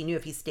escaped because he knew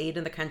if he stayed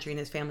in the country and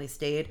his family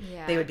stayed,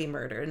 they would be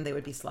murdered and they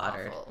would be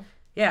slaughtered. Awful.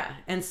 Yeah.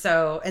 And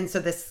so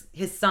this,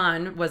 his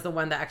son was the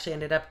one that actually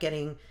ended up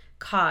getting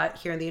caught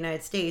here in the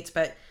United States,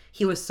 but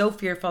he was so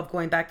fearful of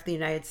going back to the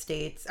United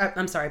States,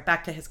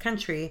 back to his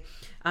country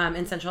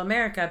in Central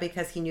America,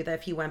 because he knew that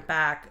if he went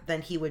back,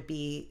 then he would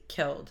be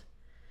killed.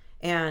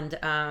 And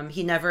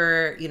he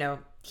never,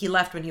 he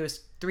left when he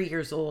was 3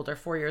 years old or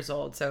 4 years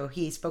old. So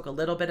he spoke a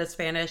little bit of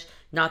Spanish,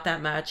 not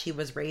that much. He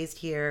was raised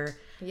here.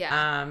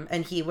 Yeah.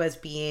 And he was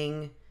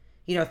being,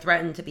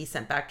 threatened to be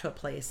sent back to a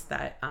place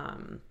that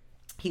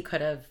he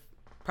could have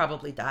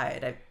probably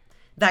died.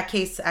 That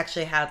case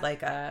actually had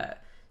like a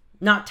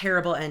not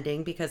terrible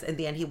ending, because in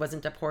the end he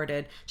wasn't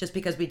deported, just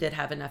because we did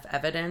have enough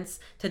evidence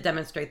to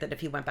demonstrate that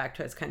if he went back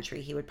to his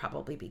country, he would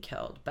probably be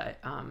killed. But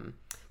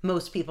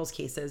most people's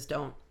cases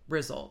don't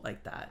result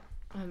like that.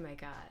 Oh my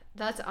God.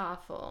 That's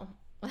awful.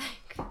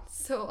 Like,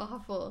 so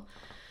awful.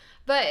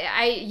 But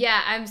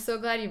I'm so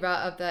glad you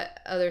brought up that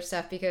other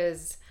stuff,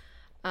 because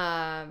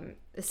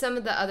some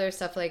of the other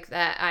stuff like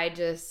that I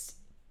just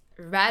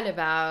read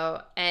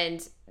about,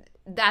 and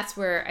that's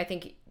where I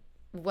think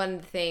one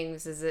of the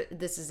things is that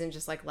this isn't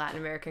just like Latin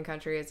American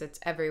countries, it's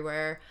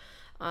everywhere.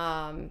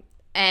 And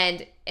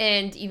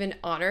even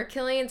honor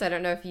killings. I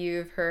don't know if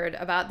you've heard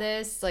about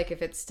this, like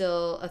if it's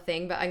still a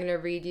thing, but I'm going to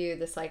read you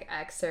this like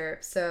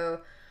excerpt.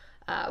 So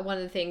one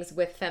of the things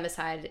with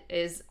femicide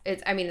is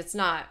it's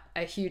not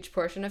a huge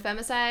portion of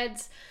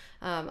femicides.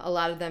 A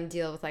lot of them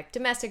deal with like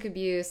domestic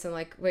abuse and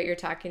like what you're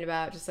talking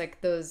about, just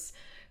like those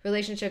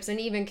relationships, and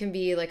even can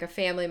be like a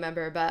family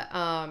member. But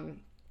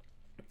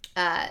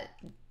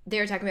they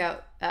were talking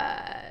about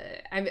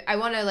I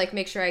want to like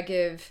make sure I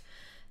give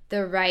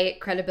the right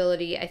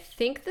credibility. I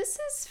think this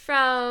is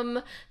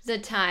from the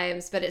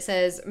Times, but it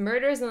says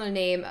murders in the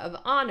name of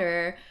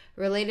honor.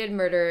 Related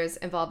murders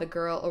involve a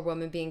girl or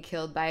woman being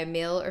killed by a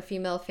male or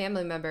female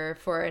family member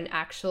for an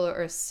actual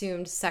or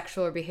assumed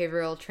sexual or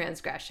behavioral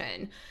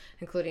transgression,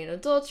 including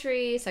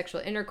adultery,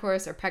 sexual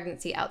intercourse, or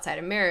pregnancy outside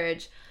of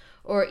marriage,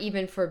 or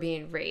even for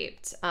being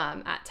raped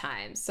at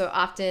times. So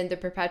often the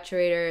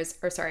perpetrators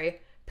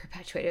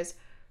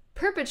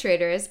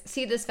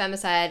see this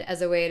femicide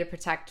as a way to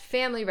protect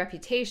family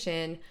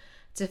reputation,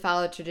 to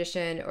follow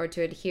tradition, or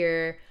to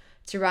adhere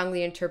to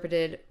wrongly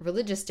interpreted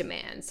religious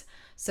demands.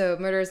 So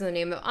murders in the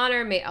name of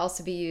honor may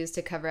also be used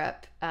to cover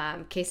up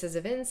cases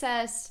of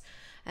incest,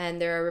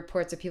 and there are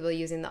reports of people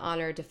using the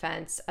honor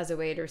defense as a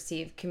way to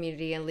receive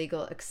community and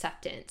legal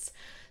acceptance.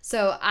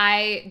 So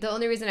the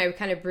only reason I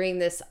kind of bring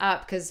this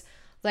up, because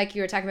like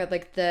you were talking about,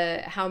 like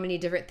how many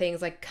different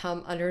things like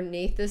come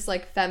underneath this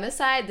like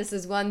femicide. This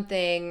is one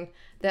thing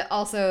that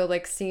also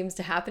like seems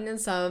to happen in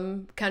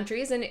some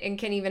countries and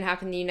can even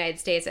happen in the United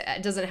States.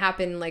 It doesn't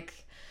happen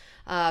like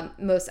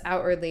most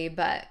outwardly,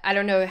 but I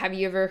don't know. Have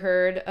you ever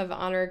heard of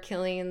honor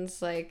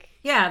killings? Like,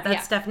 yeah,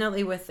 that's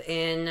definitely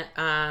within,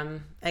 I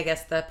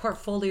guess, the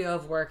portfolio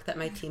of work that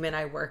my team and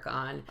I work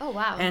on. Oh,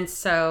 wow. And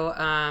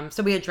so,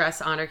 so we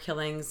address honor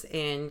killings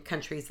in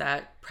countries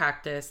that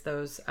practice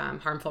those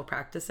harmful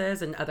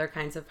practices and other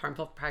kinds of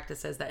harmful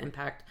practices that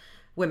impact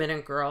women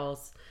and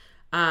girls.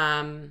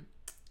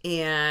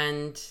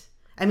 And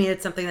I mean,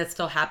 it's something that's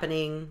still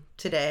happening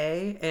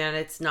today, and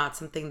it's not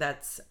something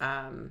that's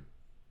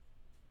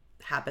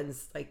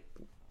happens like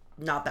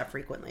not that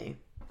frequently.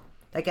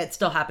 Like it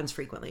still happens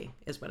frequently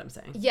is what I'm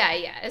saying. Yeah,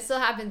 it still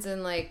happens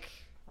in like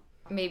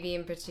maybe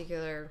in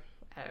particular,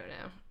 I don't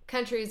know,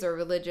 countries or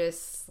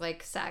religious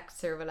like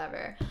sects or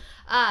whatever.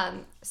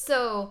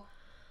 So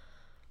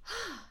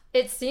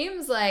it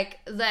seems like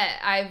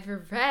that I've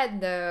read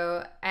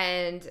though,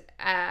 and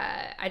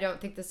I don't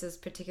think this is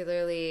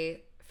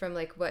particularly from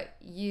like what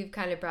you've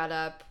kind of brought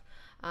up,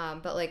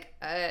 but like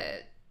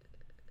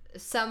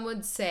some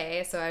would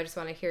say, so I just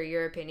want to hear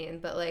your opinion,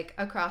 but like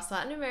across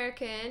Latin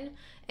American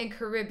and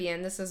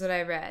Caribbean, this is what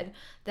I read,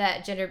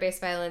 that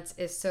gender-based violence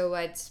is so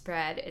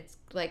widespread, it's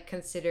like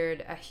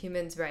considered a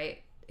human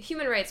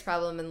rights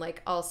problem, and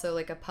like also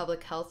like a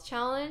public health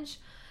challenge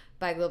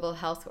by global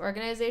health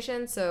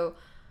organizations. So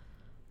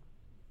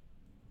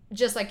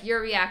just like your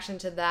reaction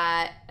to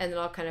that, and then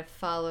I'll kind of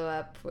follow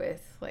up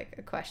with like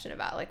a question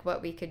about like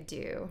what we could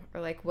do,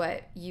 or like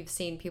what you've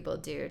seen people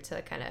do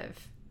to kind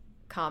of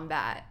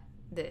combat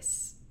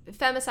this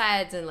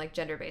femicides and like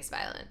gender-based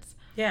violence.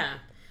 Yeah.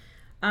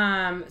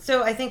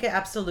 So I think it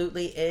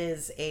absolutely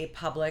is a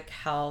public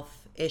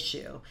health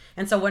issue.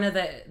 And so one of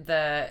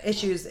the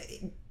issues,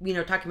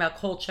 talking about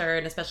culture,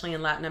 and especially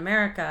in Latin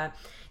America,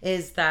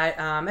 is that,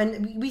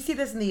 and we see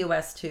this in the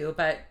US too,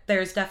 but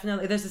there's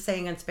a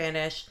saying in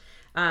Spanish,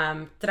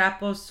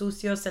 trapos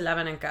sucios se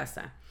lavan en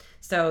casa.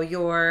 So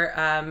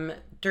your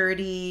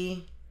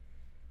dirty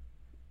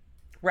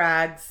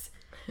rags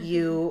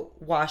you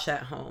wash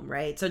at home,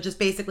 right? So just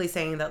basically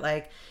saying that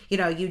like, you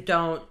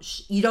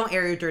don't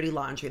air your dirty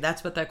laundry.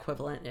 That's what the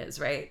equivalent is,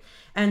 right?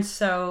 And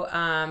so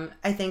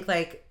I think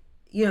like,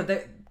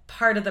 the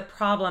part of the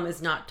problem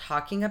is not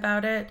talking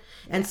about it.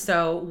 And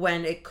so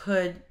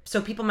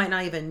so people might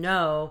not even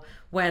know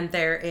when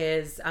there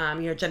is,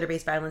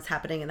 gender-based violence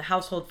happening in the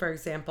household, for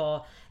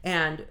example.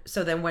 And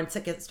so then once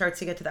it starts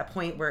to get to that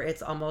point where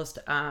it's almost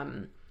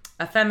a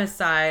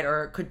femicide,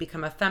 or it could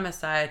become a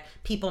femicide,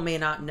 people may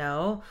not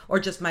know or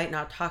just might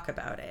not talk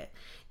about it.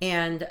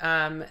 And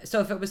so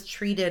if it was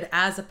treated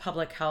as a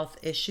public health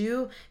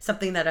issue,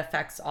 something that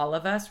affects all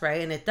of us, right?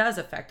 And it does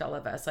affect all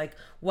of us. Like,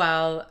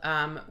 while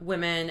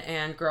women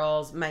and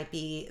girls might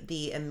be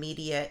the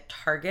immediate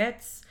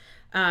targets,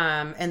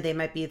 and they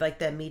might be like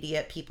the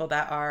immediate people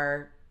that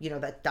are,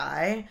 that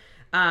die.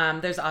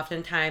 There's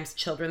oftentimes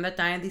children that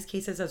die in these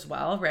cases as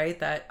well, right?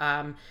 That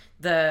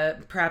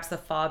perhaps the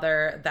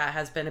father that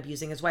has been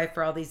abusing his wife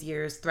for all these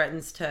years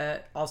threatens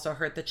to also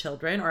hurt the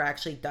children, or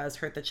actually does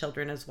hurt the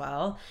children as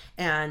well.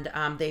 And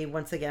they,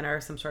 once again,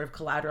 are some sort of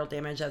collateral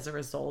damage as a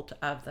result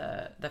of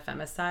the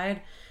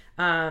femicide.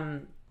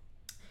 And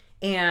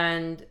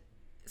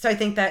so I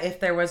think that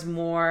if there was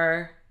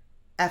more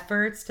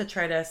efforts to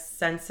try to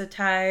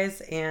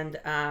sensitize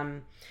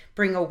and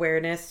bring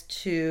awareness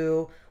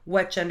to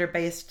what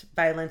gender-based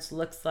violence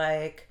looks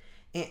like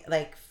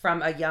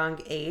from a young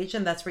age,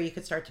 and that's where you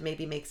could start to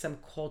maybe make some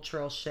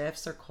cultural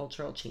shifts or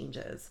cultural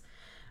changes.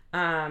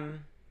 Yeah,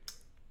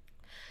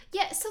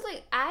 so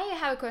like I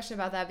have a question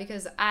about that,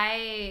 because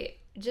I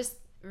just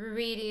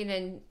reading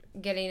and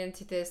getting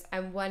into this,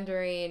 I'm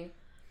wondering,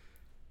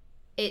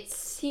 it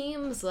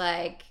seems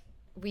like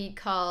we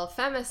call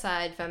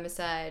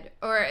femicide,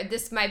 or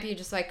this might be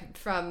just like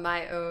from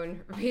my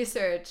own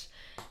research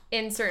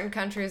in certain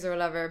countries or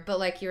whatever, but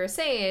like you were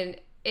saying,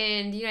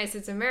 in the United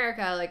States of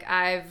America, like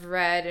I've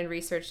read and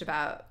researched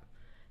about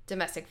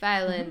domestic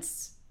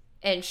violence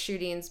and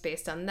shootings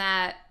based on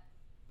that,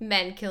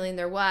 men killing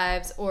their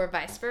wives or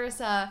vice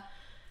versa,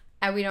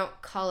 and we don't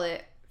call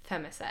it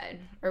femicide,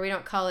 or we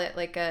don't call it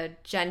like a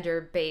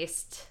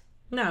gender-based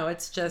No,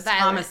 it's just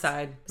violence.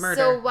 Homicide, murder.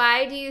 So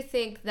why do you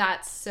think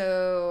that's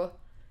so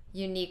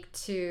unique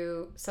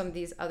to some of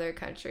these other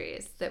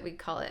countries that we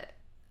call it?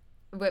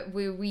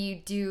 We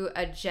do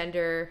a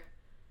gender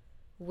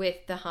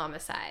with the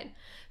homicide?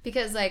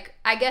 Because like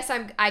I guess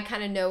I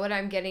kind of know what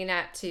I'm getting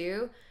at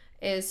too,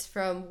 is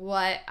from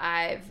what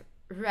I've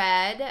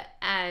read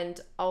and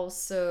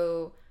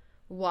also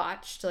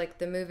watched, like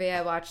the movie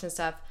I watched and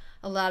stuff.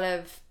 A lot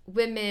of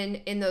women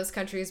in those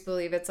countries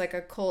believe it's like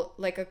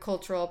a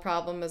cultural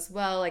problem as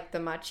well, like the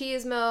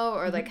machismo,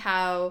 or like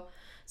how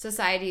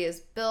society is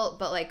built.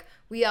 But like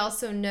we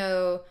also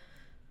know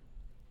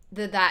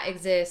that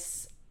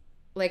exists,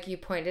 like you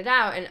pointed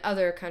out, in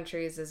other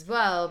countries as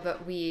well.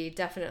 But we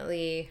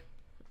definitely,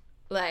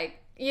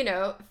 like,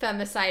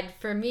 femicide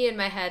for me in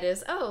my head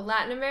is,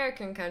 Latin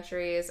American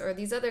countries or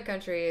these other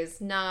countries,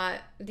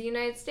 not the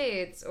United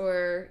States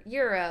or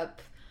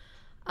Europe.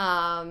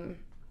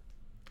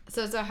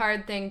 So it's a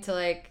hard thing to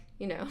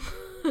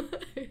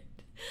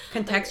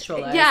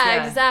contextualize.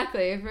 Yeah,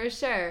 exactly, for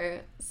sure.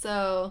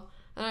 So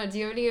I don't know, do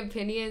you have any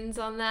opinions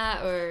on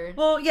that? Or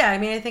Well, yeah, I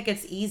mean, I think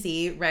it's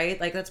easy,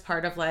 right? Like that's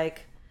part of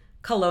like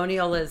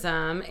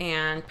colonialism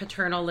and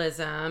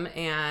paternalism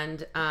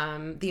and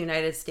the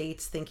United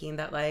States thinking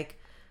that like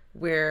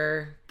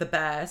we're the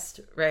best,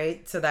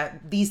 right? So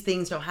that these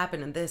things don't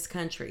happen in this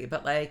country.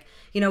 But like,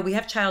 we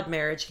have child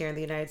marriage here in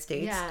the United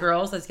States. Yeah.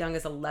 Girls as young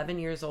as 11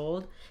 years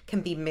old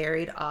can be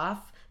married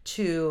off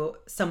to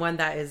someone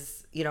that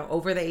is,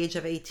 over the age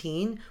of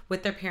 18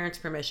 with their parents'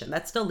 permission.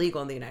 That's still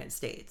legal in the United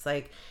States.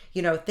 Like,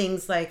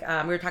 things like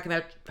we were talking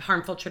about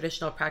harmful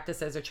traditional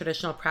practices,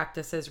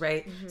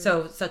 right? Mm-hmm.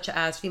 So such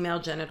as female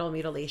genital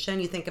mutilation,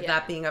 you think of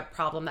that being a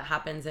problem that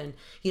happens in,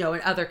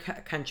 in other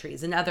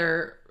countries and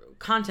other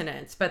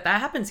continents, but that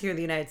happens here in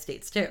the United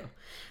States too.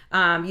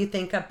 You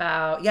think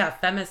about,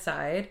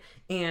 femicide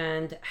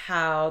and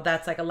how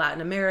that's like a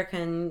Latin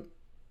American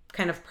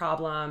kind of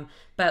problem,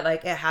 but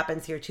like it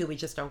happens here too. We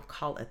just don't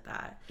call it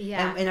that.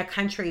 Yeah. And in a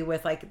country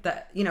with like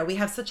we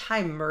have such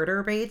high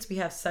murder rates, we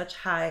have such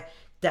high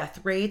death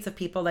rates of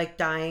people like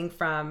dying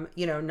from,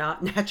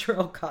 not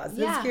natural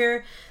causes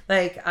here.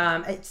 Like,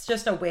 it's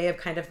just a way of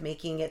kind of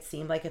making it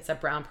seem like it's a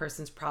brown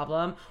person's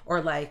problem,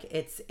 or like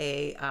it's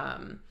a,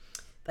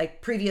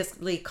 like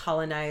previously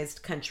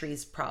colonized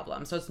countries'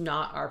 problem. So it's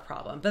not our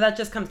problem. But that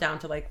just comes down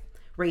to like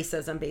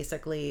racism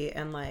basically,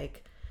 and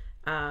like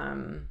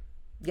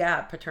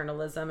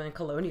paternalism and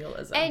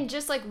colonialism. And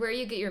just like where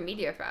you get your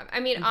media from. I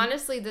mean,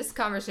 honestly, this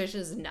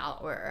conversation is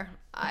not where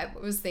I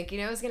was thinking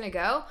it was going to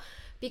go,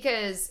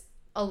 because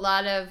a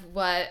lot of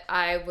what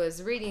I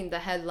was reading, the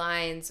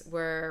headlines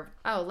were,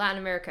 Latin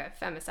America,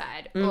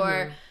 femicide,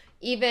 or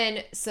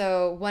even,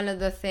 so one of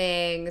the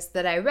things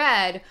that I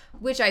read,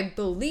 which I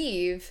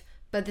believe,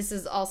 but this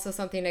is also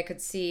something I could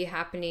see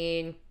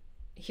happening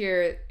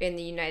here in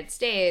the United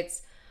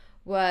States,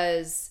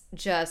 was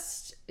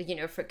just,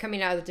 for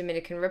coming out of the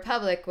Dominican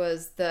Republic,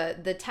 was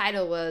the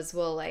title was,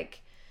 well, like,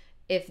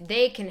 if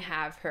they can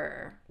have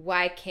her,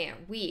 why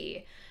can't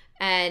we?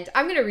 And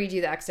I'm going to read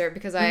you the excerpt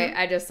because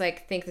I just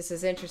like think this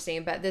is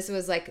interesting, but this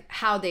was like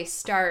how they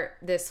start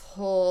this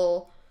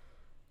whole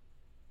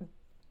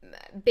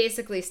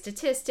basically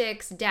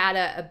statistics,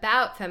 data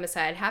about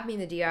femicide happening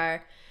in the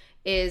DR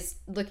is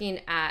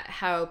looking at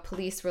how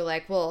police were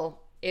like,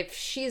 well, if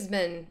she's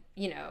been,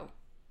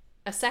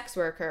 a sex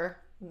worker,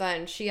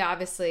 then she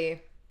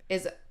obviously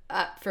is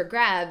up for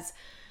grabs.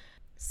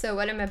 So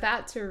what I'm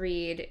about to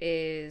read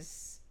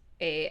is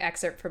a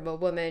excerpt from a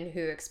woman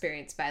who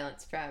experienced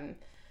violence from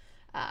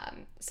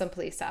some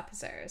police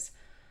officers.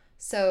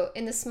 So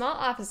in the small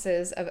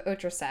offices of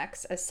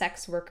Otrasex, a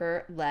sex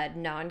worker-led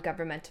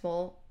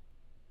non-governmental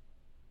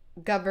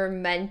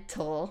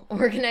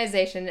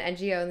organization,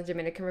 NGO in the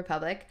Dominican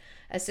Republic,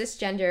 a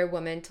cisgender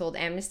woman told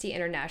Amnesty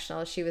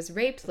International she was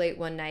raped late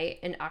one night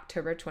in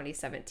October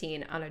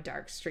 2017 on a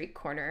dark street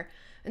corner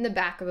in the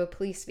back of a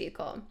police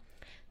vehicle.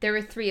 There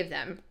were 3 of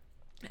them.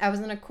 I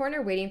was in a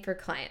corner waiting for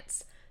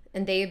clients,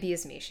 and they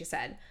abused me, she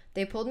said.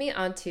 They pulled me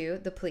onto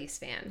the police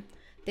van.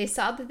 They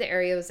saw that the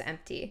area was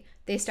empty.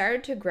 They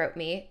started to grope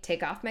me,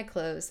 take off my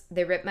clothes.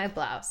 They ripped my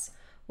blouse,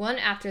 one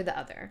after the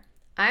other.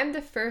 I'm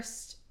the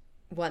first,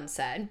 one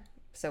said.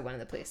 So one of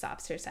the police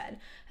officers said.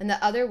 And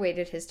the other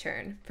waited his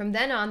turn. From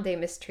then on, they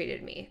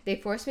mistreated me. They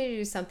forced me to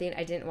do something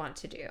I didn't want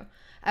to do.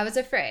 I was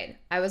afraid.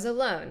 I was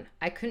alone.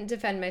 I couldn't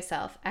defend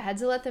myself. I had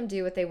to let them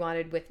do what they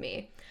wanted with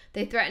me.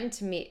 They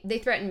threatened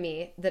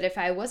me that if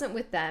I wasn't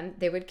with them,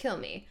 they would kill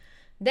me.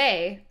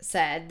 They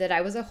said that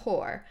I was a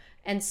whore,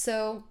 and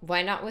so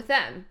why not with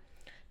them?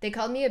 They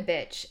called me a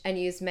bitch and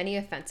used many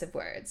offensive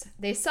words.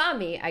 They saw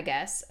me, I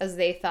guess, as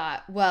they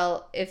thought,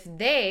 well, if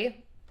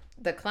they,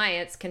 the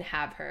clients, can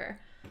have her,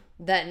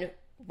 then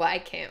why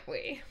can't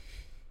we?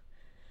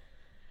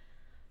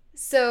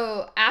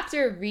 So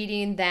after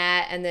reading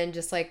that and then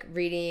just like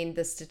reading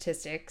the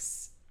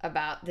statistics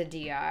about the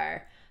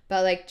DR,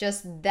 but like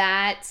just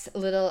that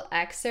little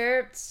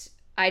excerpt,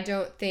 I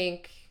don't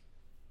think,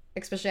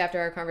 especially after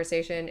our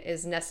conversation,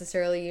 is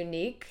necessarily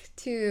unique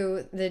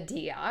to the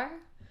DR,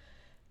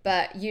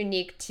 but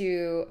unique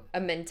to a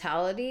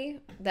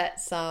mentality that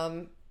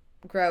some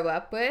grow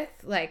up with,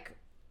 like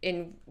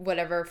in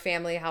whatever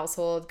family,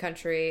 household,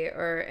 country,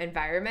 or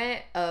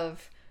environment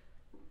of,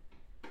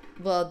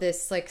 well,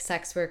 this like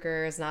sex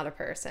worker is not a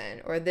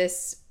person, or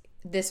this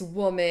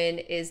woman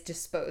is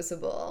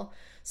disposable.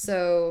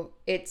 So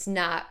it's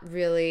not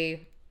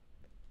really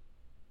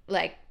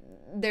like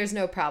there's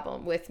no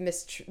problem with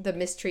the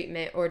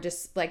mistreatment or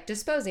just like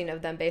disposing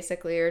of them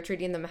basically, or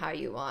treating them how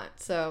you want.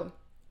 So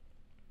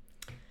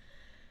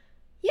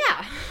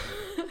yeah.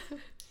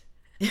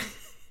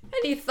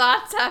 Any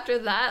thoughts after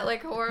that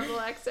like horrible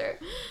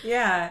excerpt?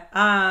 Yeah.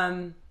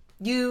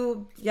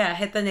 You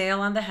hit the nail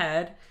on the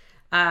head.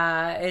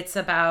 It's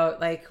about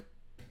like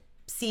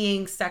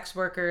seeing sex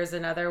workers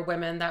and other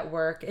women that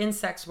work in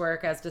sex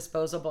work as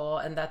disposable,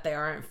 and that they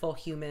aren't full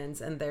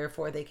humans, and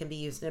therefore they can be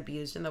used and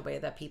abused in the way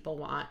that people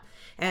want.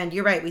 And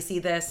you're right, we see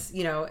this,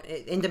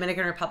 in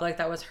Dominican Republic,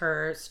 that was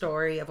her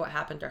story of what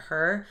happened to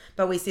her,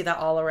 but we see that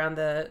all around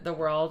the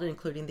world,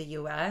 including the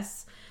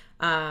US.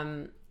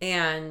 And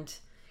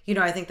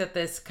I think that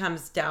this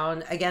comes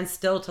down again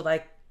still to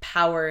like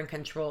power and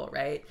control,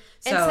 right?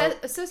 So, and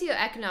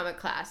socioeconomic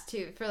class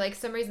too. For like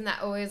some reason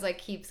that always like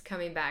keeps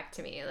coming back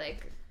to me.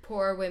 Like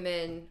poor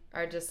women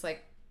are just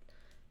like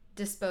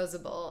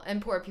disposable,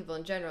 and poor people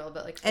in general,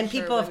 but like and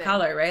people of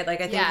color, right? Like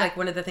I think like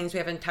one of the things we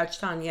haven't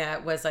touched on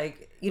yet was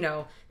like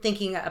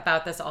thinking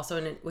about this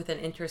also with an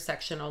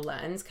intersectional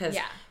lens, because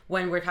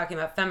when we're talking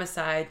about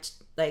femicide,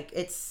 like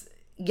it's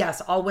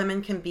yes, all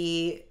women could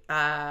be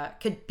a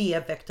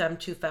victim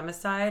to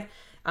femicide.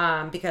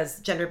 Because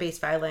gender-based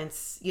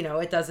violence,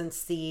 it doesn't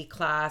see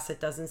class, it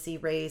doesn't see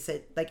race,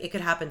 it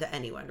could happen to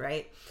anyone,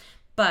 right?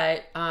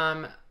 But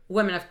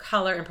women of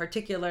color in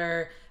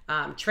particular,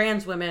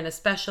 trans women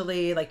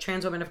especially, like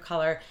trans women of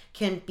color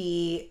can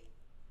be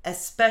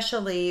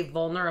especially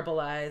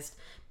vulnerabilized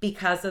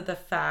because of the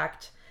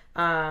fact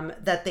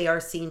that they are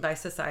seen by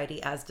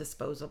society as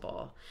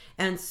disposable.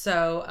 And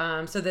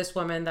so so this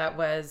woman that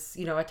was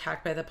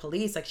attacked by the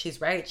police, like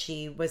she's right,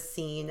 she was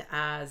seen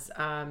as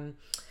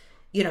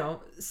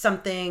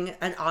something,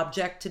 an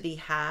object to be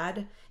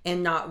had,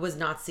 and was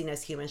not seen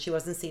as human. She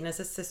wasn't seen as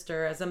a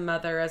sister, as a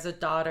mother, as a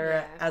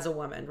daughter, as a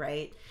woman,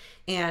 right?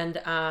 And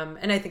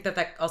I think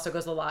that also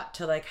goes a lot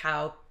to like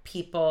how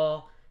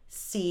people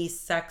see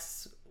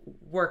sex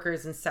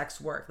workers and sex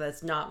work.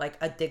 That's not like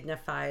a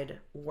dignified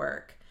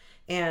work.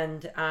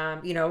 And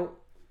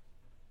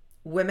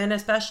women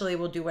especially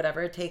will do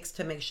whatever it takes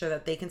to make sure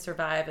that they can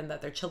survive, and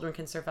that their children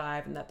can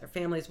survive, and that their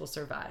families will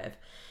survive.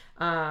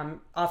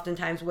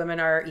 Oftentimes women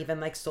are even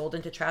like sold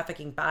into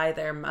trafficking by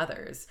their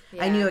mothers.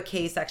 I knew a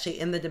case actually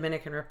in the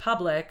Dominican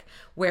Republic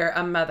where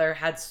a mother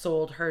had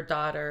sold her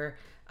daughter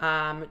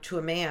to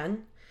a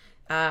man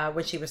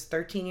when she was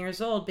 13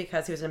 years old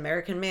because he was an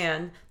American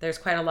man. There's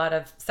quite a lot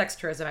of sex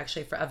tourism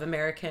actually of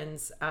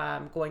Americans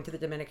going to the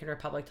Dominican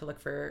Republic to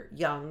look for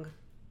young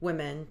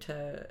women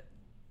to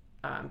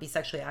be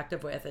sexually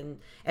active with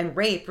and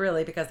rape,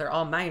 really, because they're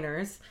all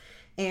minors.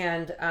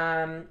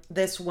 And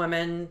this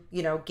woman,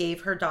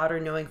 gave her daughter,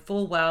 knowing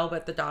full well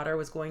what the daughter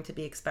was going to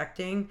be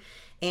expecting,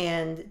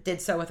 and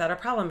did so without a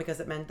problem because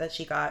it meant that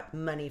she got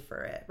money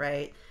for it,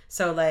 right?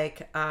 So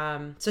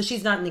so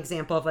she's not an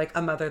example of like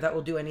a mother that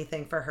will do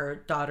anything for her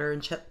daughter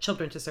and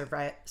children to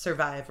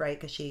survive, right?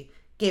 Because she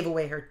gave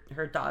away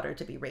her daughter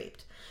to be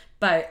raped.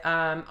 But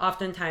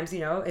oftentimes,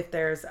 if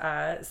there's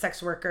a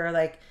sex worker,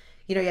 like,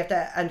 you have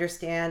to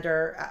understand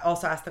or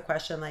also ask the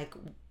question, like,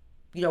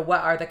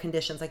 what are the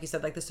conditions, like you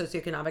said, like the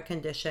socioeconomic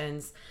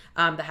conditions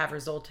that have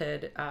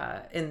resulted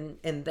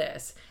in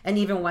this, and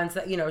even ones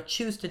that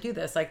choose to do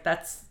this, like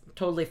that's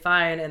totally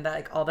fine, and that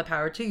like all the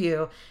power to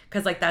you,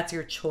 because like that's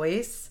your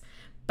choice.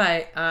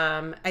 But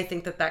I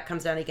think that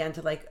comes down again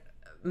to like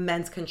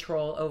men's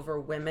control over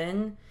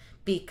women,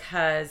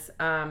 because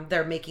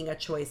they're making a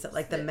choice that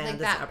like the man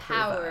doesn't approve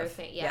power of.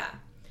 thing, yeah.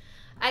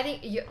 I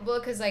think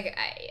because like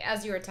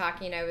as you were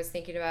talking, I was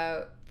thinking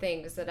about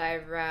things that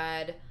I've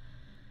read.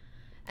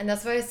 And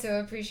that's why I so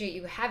appreciate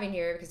you having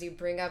here, because you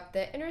bring up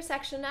the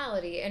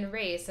intersectionality and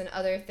race and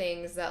other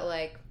things that,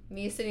 like,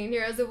 me sitting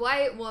here as a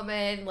white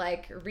woman,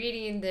 like,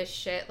 reading this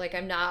shit, like,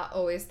 I'm not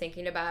always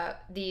thinking about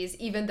these,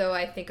 even though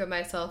I think of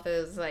myself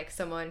as, like,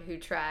 someone who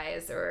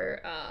tries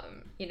or,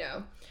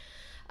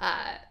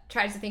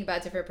 tries to think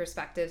about different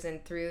perspectives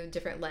and through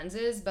different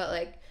lenses. But,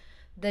 like,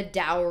 the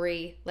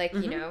dowry, like,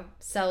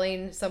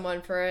 selling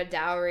someone for a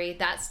dowry,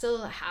 that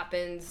still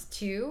happens,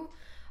 too.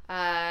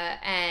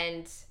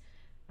 And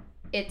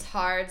it's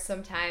hard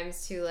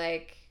sometimes to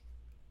like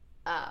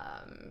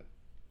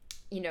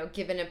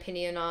give an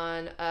opinion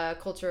on a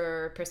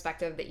culture or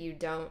perspective that you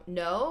don't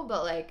know,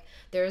 but like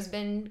there's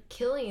been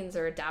killings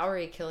or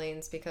dowry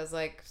killings because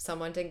like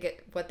someone didn't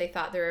get what they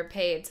thought they were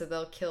paid, so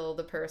they'll kill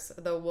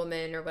the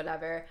woman or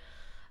whatever.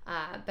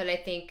 But I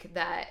think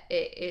that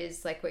it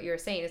is like what you were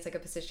saying, it's like a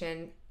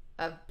position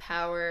of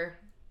power,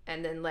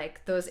 and then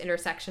like those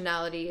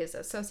intersectionalities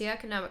of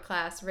socioeconomic,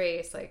 class,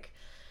 race, like,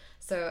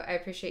 so I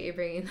appreciate you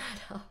bringing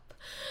that up.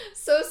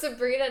 So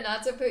Sabrina,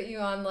 not to put you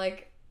on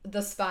like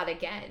the spot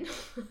again,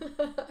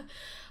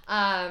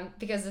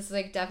 because this is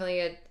like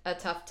definitely a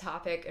tough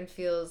topic and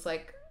feels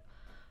like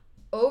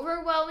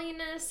overwhelming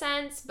in a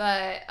sense,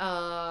 but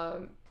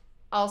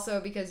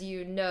also because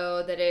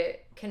that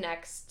it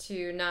connects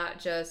to not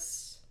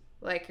just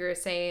like you were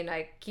saying,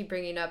 I keep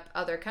bringing up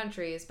other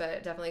countries,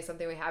 but definitely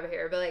something we have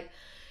here. But like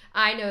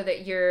I know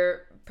that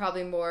you're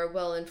probably more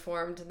well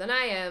informed than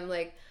I am.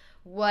 Like,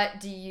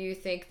 what do you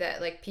think that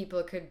like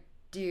people could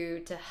do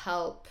to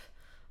help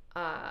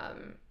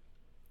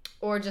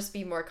or just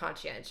be more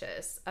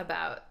conscientious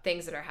about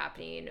things that are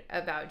happening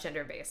about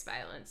gender-based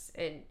violence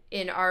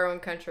in our own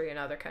country and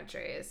other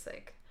countries?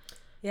 Like,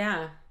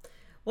 yeah,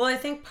 well, I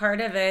think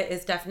part of it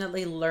is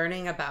definitely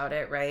learning about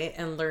it, right?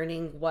 And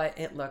learning what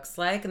it looks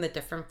like and the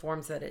different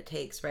forms that it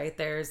takes, right?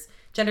 There's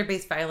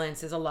gender-based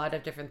violence is a lot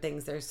of different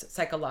things. There's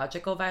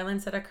psychological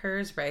violence that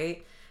occurs,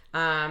 right?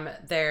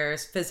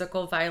 There's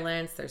physical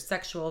violence, there's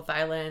sexual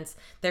violence,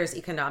 there's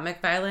economic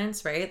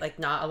violence, right? Like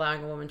not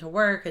allowing a woman to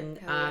work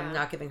and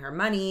not giving her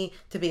money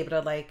to be able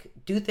to like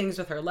do things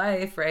with her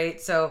life, right?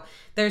 So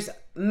there's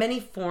many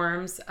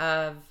forms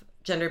of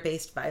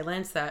gender-based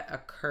violence that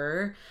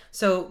occur.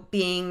 So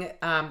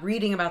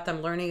reading about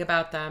them, learning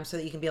about them, so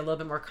that you can be a little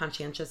bit more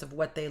conscientious of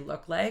what they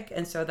look like.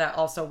 And so that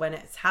also when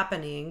it's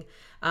happening,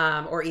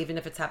 or even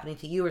if it's happening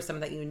to you or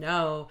someone that you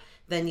know,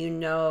 then you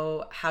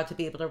know how to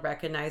be able to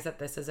recognize that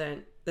this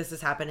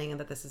is happening and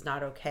that this is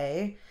not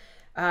okay.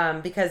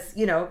 Because,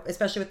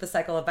 especially with the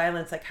cycle of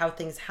violence, like how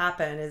things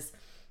happen is,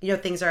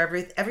 things are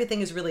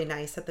everything is really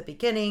nice at the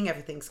beginning.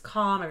 Everything's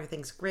calm.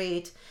 Everything's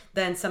great.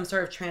 Then some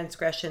sort of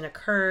transgression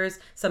occurs,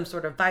 some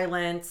sort of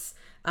violence.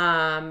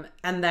 And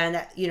then,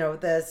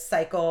 the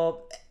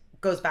cycle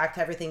goes back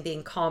to everything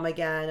being calm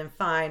again and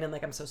fine. And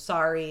like, I'm so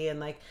sorry. And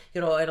like,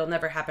 it'll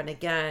never happen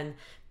again.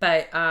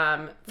 But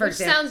which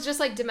sounds just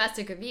like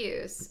domestic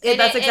abuse.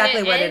 That's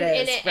exactly what it is.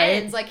 And it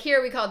ends, like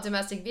here we call it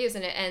domestic abuse,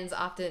 and it ends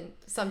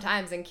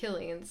sometimes in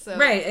killings. So.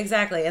 Right,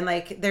 exactly. And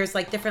like there's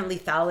like different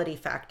lethality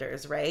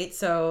factors, right?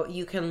 So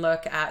you can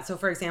look at,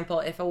 for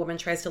example, if a woman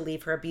tries to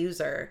leave her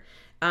abuser,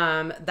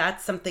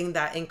 that's something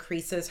that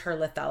increases her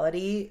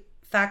lethality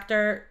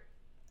factor.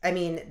 I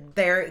mean,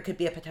 it could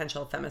be a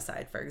potential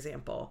femicide, for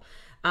example,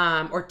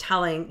 or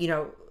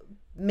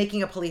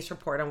making a police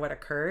report on what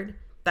occurred.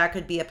 That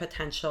could be a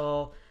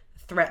potential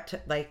threat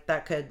to, like,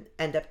 that could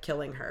end up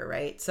killing her,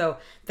 right? So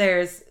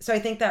I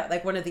think that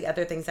like one of the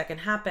other things that can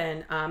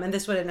happen, and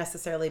this wouldn't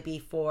necessarily be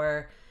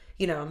for,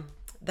 the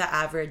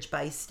average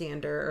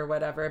bystander or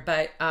whatever,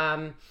 but,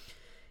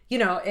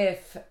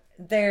 if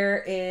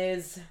there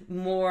is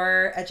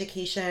more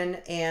education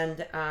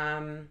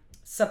and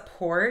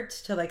support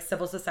to like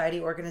civil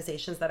society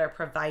organizations that are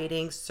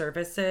providing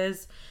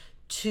services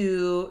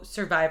to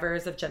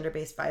survivors of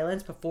gender-based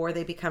violence before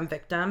they become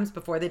victims,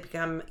 before they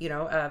become,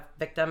 a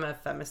victim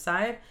of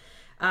femicide.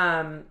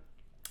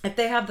 If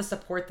they have the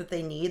support that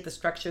they need, the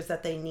structures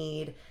that they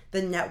need,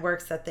 the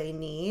networks that they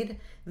need,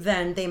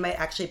 then they might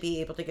actually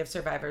be able to give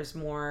survivors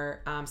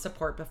more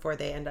support before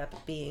they end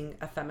up being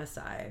a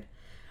femicide.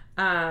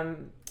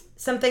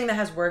 Something that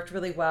has worked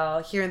really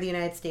well here in the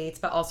United States,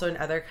 but also in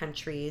other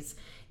countries,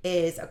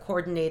 is a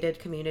coordinated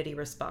community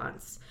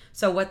response.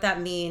 So what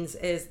that means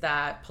is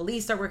that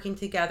police are working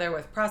together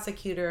with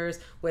prosecutors,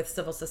 with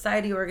civil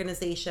society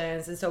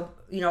organizations. And so,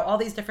 all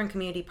these different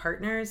community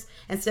partners,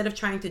 instead of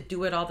trying to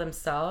do it all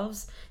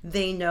themselves,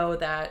 they know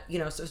that,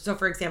 so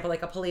for example,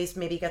 like a police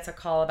maybe gets a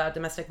call about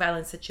domestic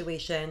violence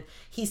situation.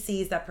 He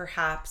sees that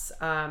perhaps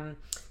the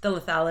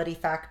lethality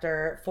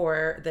factor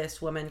for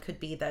this woman could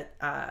be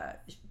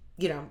that,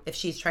 if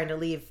she's trying to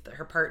leave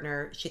her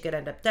partner, she could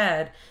end up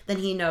dead. Then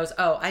he knows,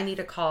 I need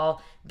to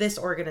call this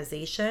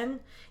organization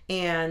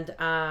and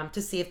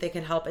to see if they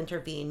can help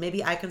intervene.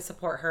 Maybe I can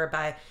support her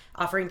by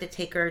offering to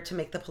take her to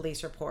make the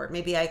police report.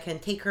 Maybe I can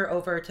take her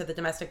over to the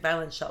domestic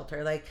violence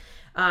shelter.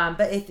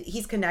 But if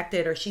he's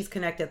connected or she's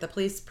connected, the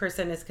police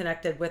person is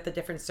connected with the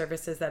different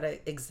services that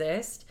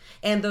exist,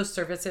 and those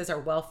services are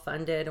well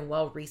funded and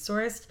well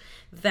resourced,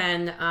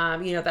 then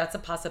that's a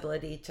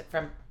possibility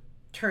from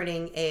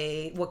turning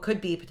what could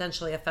be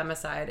potentially a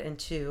femicide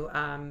into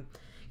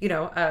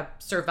a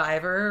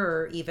survivor,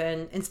 or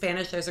even in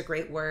Spanish there's a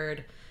great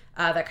word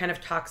that kind of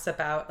talks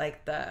about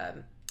like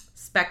the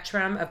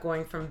spectrum of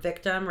going from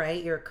victim,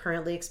 right? You're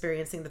currently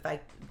experiencing the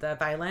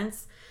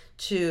violence,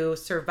 to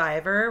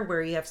survivor,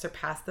 where you have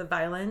surpassed the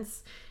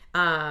violence,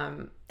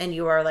 and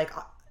you are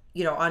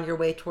on your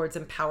way towards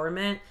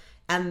empowerment.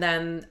 And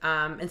then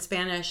in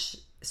Spanish,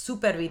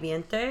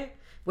 superviviente,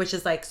 which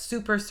is like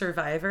super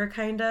survivor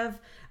kind of.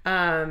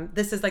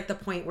 This is like the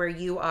point where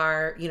you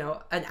are,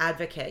 an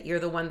advocate. You're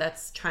the one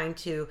that's trying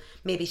to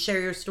maybe share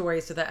your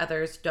story so that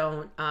others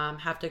don't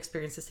have to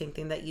experience the same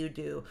thing that you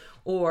do.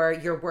 Or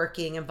you're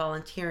working and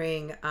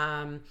volunteering,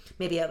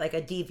 maybe at like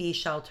a DV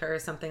shelter or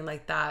something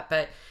like that.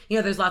 But,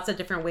 there's lots of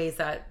different ways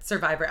that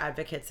survivor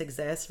advocates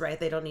exist, right?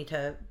 They don't need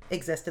to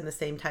exist in the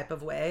same type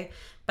of way.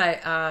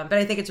 But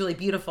I think it's really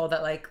beautiful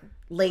that like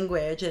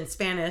language in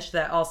Spanish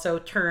that also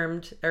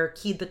termed or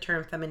keyed the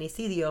term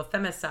feminicidio,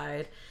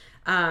 femicide,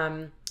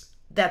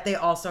 that they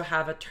also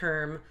have a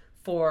term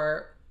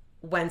for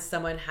when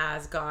someone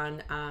has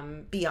gone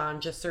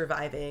beyond just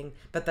surviving,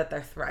 but that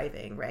they're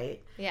thriving,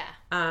 right? Yeah.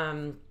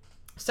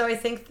 So I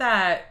think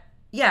that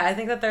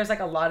there's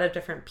like a lot of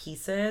different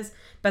pieces,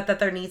 but that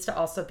there needs to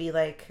also be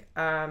like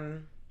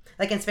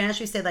in Spanish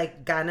we say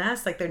like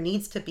ganas, like there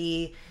needs to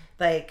be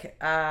like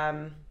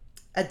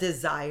a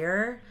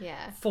desire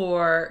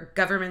for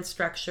government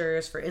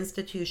structures, for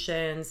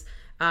institutions,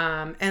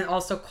 and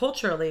also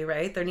culturally,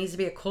 right? There needs to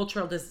be a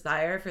cultural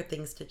desire for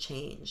things to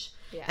change.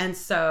 Yeah. And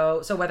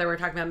so whether we're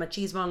talking about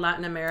machismo in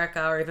Latin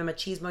America or even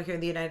machismo here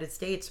in the United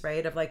States,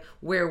 right? Of like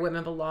where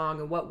women belong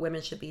and what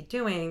women should be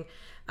doing.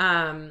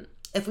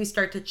 If we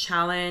start to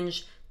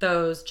challenge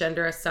those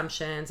gender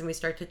assumptions and we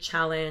start to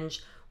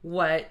challenge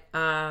what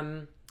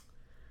the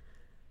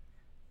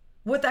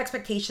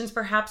expectations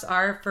perhaps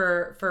are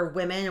for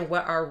women and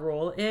what our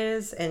role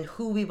is and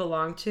who we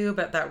belong to,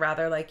 but that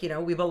rather like,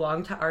 we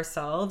belong to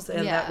ourselves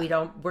and that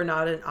we're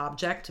not an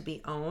object to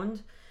be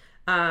owned,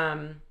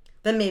 then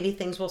maybe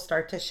things will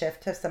start to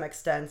shift to some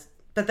extent.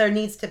 But there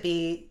needs to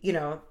be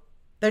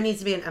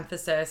an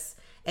emphasis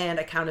and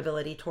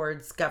accountability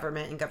towards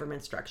government and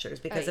government structures,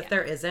 because if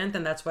there isn't,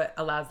 then that's what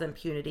allows the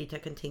impunity to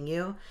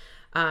continue.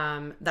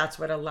 That's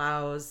what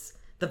allows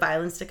the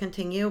violence to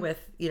continue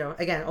with,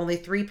 again, only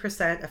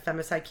 3% of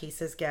femicide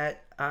cases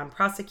get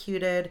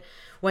prosecuted.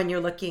 When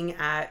you're looking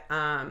at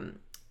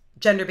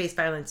gender-based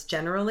violence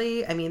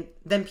generally, I mean,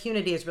 the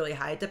impunity is really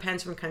high. It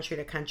depends from country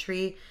to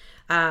country.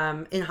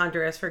 In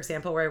Honduras, for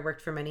example, where I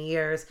worked for many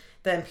years,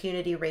 the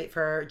impunity rate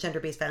for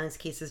gender-based violence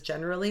cases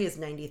generally is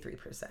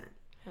 93%.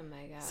 Oh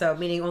my God. So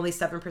meaning only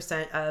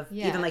 7% of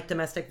even like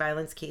domestic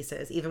violence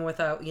cases, even with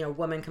a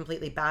woman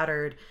completely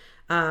battered,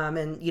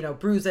 and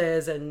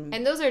bruises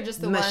and those are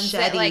just the ones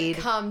that like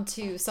come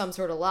to some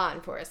sort of law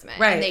enforcement,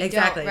 right? And they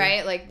exactly. don't,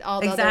 right? Like all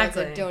the other ones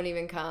that don't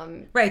even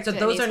come, right? So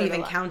those aren't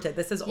even counted.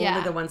 This is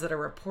only the ones that are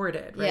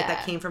reported, right?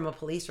 That came from a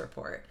police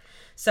report.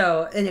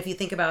 So, and if you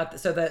think about,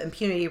 so the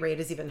impunity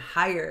rate is even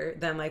higher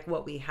than like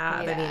what we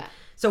have. I mean,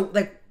 so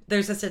like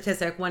there's a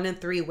statistic: 1 in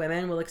 3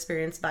 women will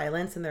experience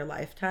violence in their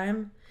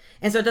lifetime.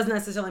 And so it doesn't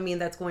necessarily mean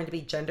that's going to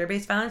be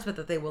gender-based violence, but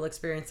that they will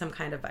experience some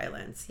kind of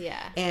violence.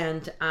 Yeah.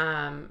 And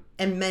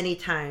many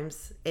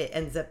times it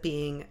ends up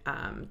being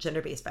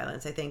gender-based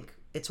violence. I think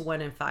it's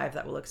 1 in 5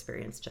 that will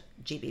experience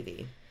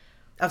GBV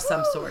of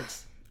some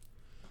sorts.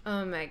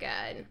 Oh my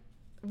God.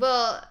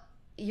 Well,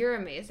 you're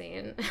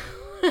amazing.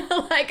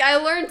 Like, I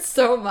learned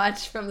so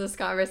much from this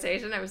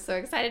conversation. I'm so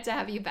excited to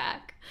have you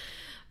back.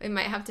 It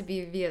might have to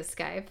be via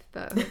Skype,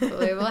 but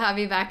hopefully we'll have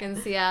you back in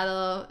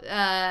Seattle.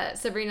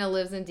 Sabrina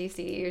lives in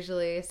DC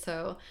usually,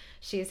 so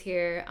she's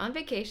here on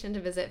vacation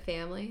to visit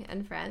family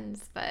and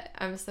friends, but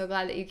I'm so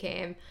glad that you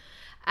came.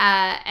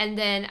 And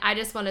then I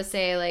just want to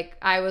say, like,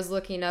 I was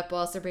looking up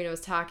while Sabrina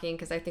was talking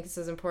because I think this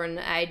is important.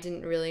 I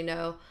didn't really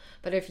know.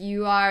 But if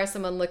you are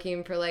someone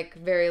looking for, like,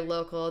 very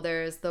local,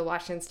 there's the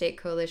Washington State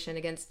Coalition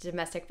Against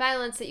Domestic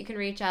Violence that you can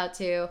reach out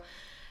to.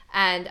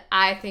 And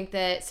I think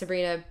that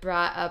Sabrina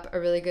brought up a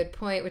really good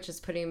point, which is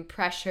putting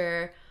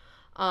pressure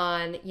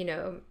on,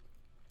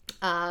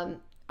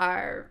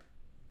 our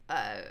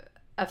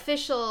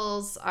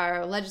officials,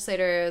 our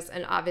legislators,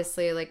 and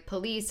obviously like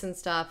police and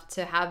stuff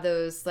to have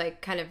those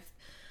like kind of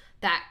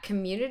that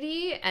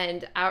community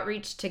and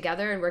outreach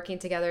together and working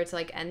together to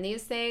like end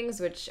these things,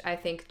 which I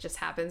think just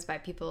happens by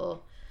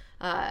people,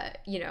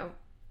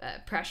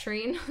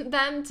 pressuring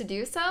them to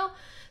do so.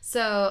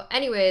 So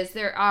anyways,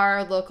 there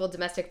are local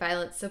domestic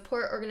violence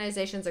support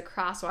organizations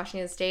across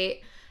Washington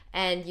State,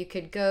 and you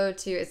could go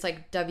to, it's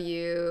like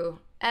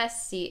WSCADV.org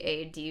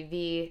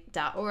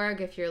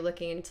if you're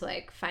looking to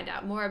like find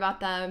out more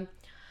about them.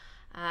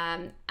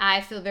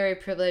 I feel very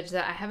privileged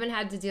that I haven't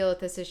had to deal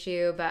with this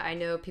issue, but I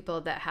know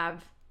people that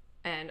have,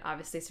 and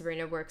obviously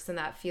Sabrina works in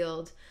that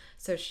field,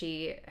 so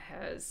she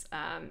has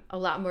a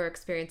lot more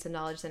experience and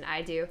knowledge than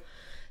I do.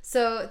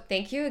 So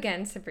thank you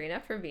again, Sabrina,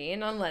 for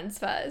being on Lens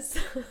Fuzz.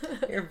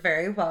 You're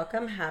very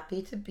welcome.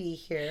 Happy to be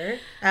here.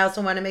 I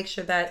also want to make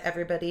sure that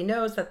everybody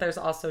knows that there's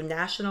also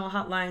national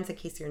hotlines in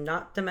case you're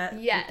not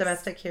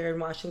domestic here in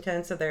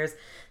Washington. So there's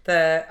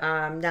the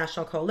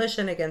National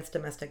Coalition Against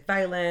Domestic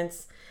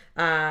Violence.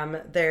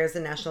 There's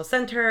the National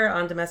Center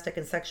on Domestic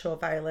and Sexual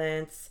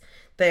Violence.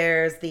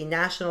 There's the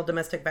National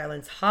Domestic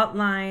Violence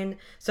Hotline.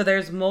 So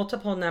there's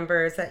multiple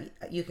numbers that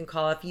you can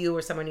call if you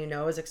or someone you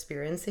know is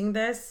experiencing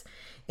this.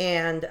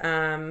 And,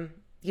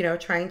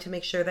 trying to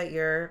make sure that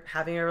you're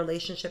having a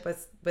relationship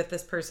with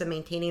this person,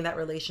 maintaining that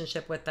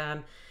relationship with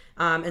them,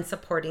 and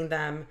supporting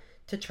them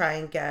to try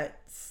and get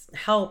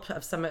help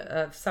of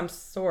some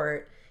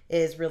sort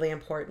is really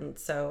important.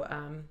 So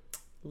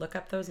look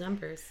up those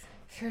numbers.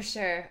 For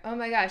sure. Oh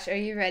my gosh. Are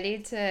you ready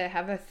to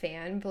have a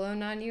fan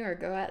blown on you or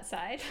go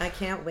outside? I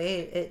can't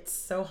wait. It's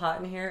so hot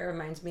in here. It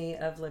reminds me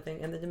of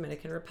living in the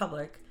Dominican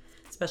Republic,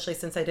 especially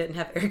since I didn't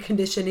have air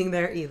conditioning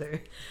there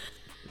either.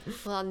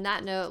 Well, on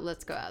that note,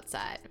 let's go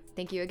outside.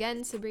 Thank you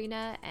again,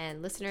 Sabrina,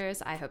 and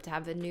listeners, I hope to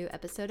have a new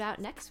episode out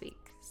next week.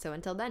 So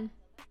until then.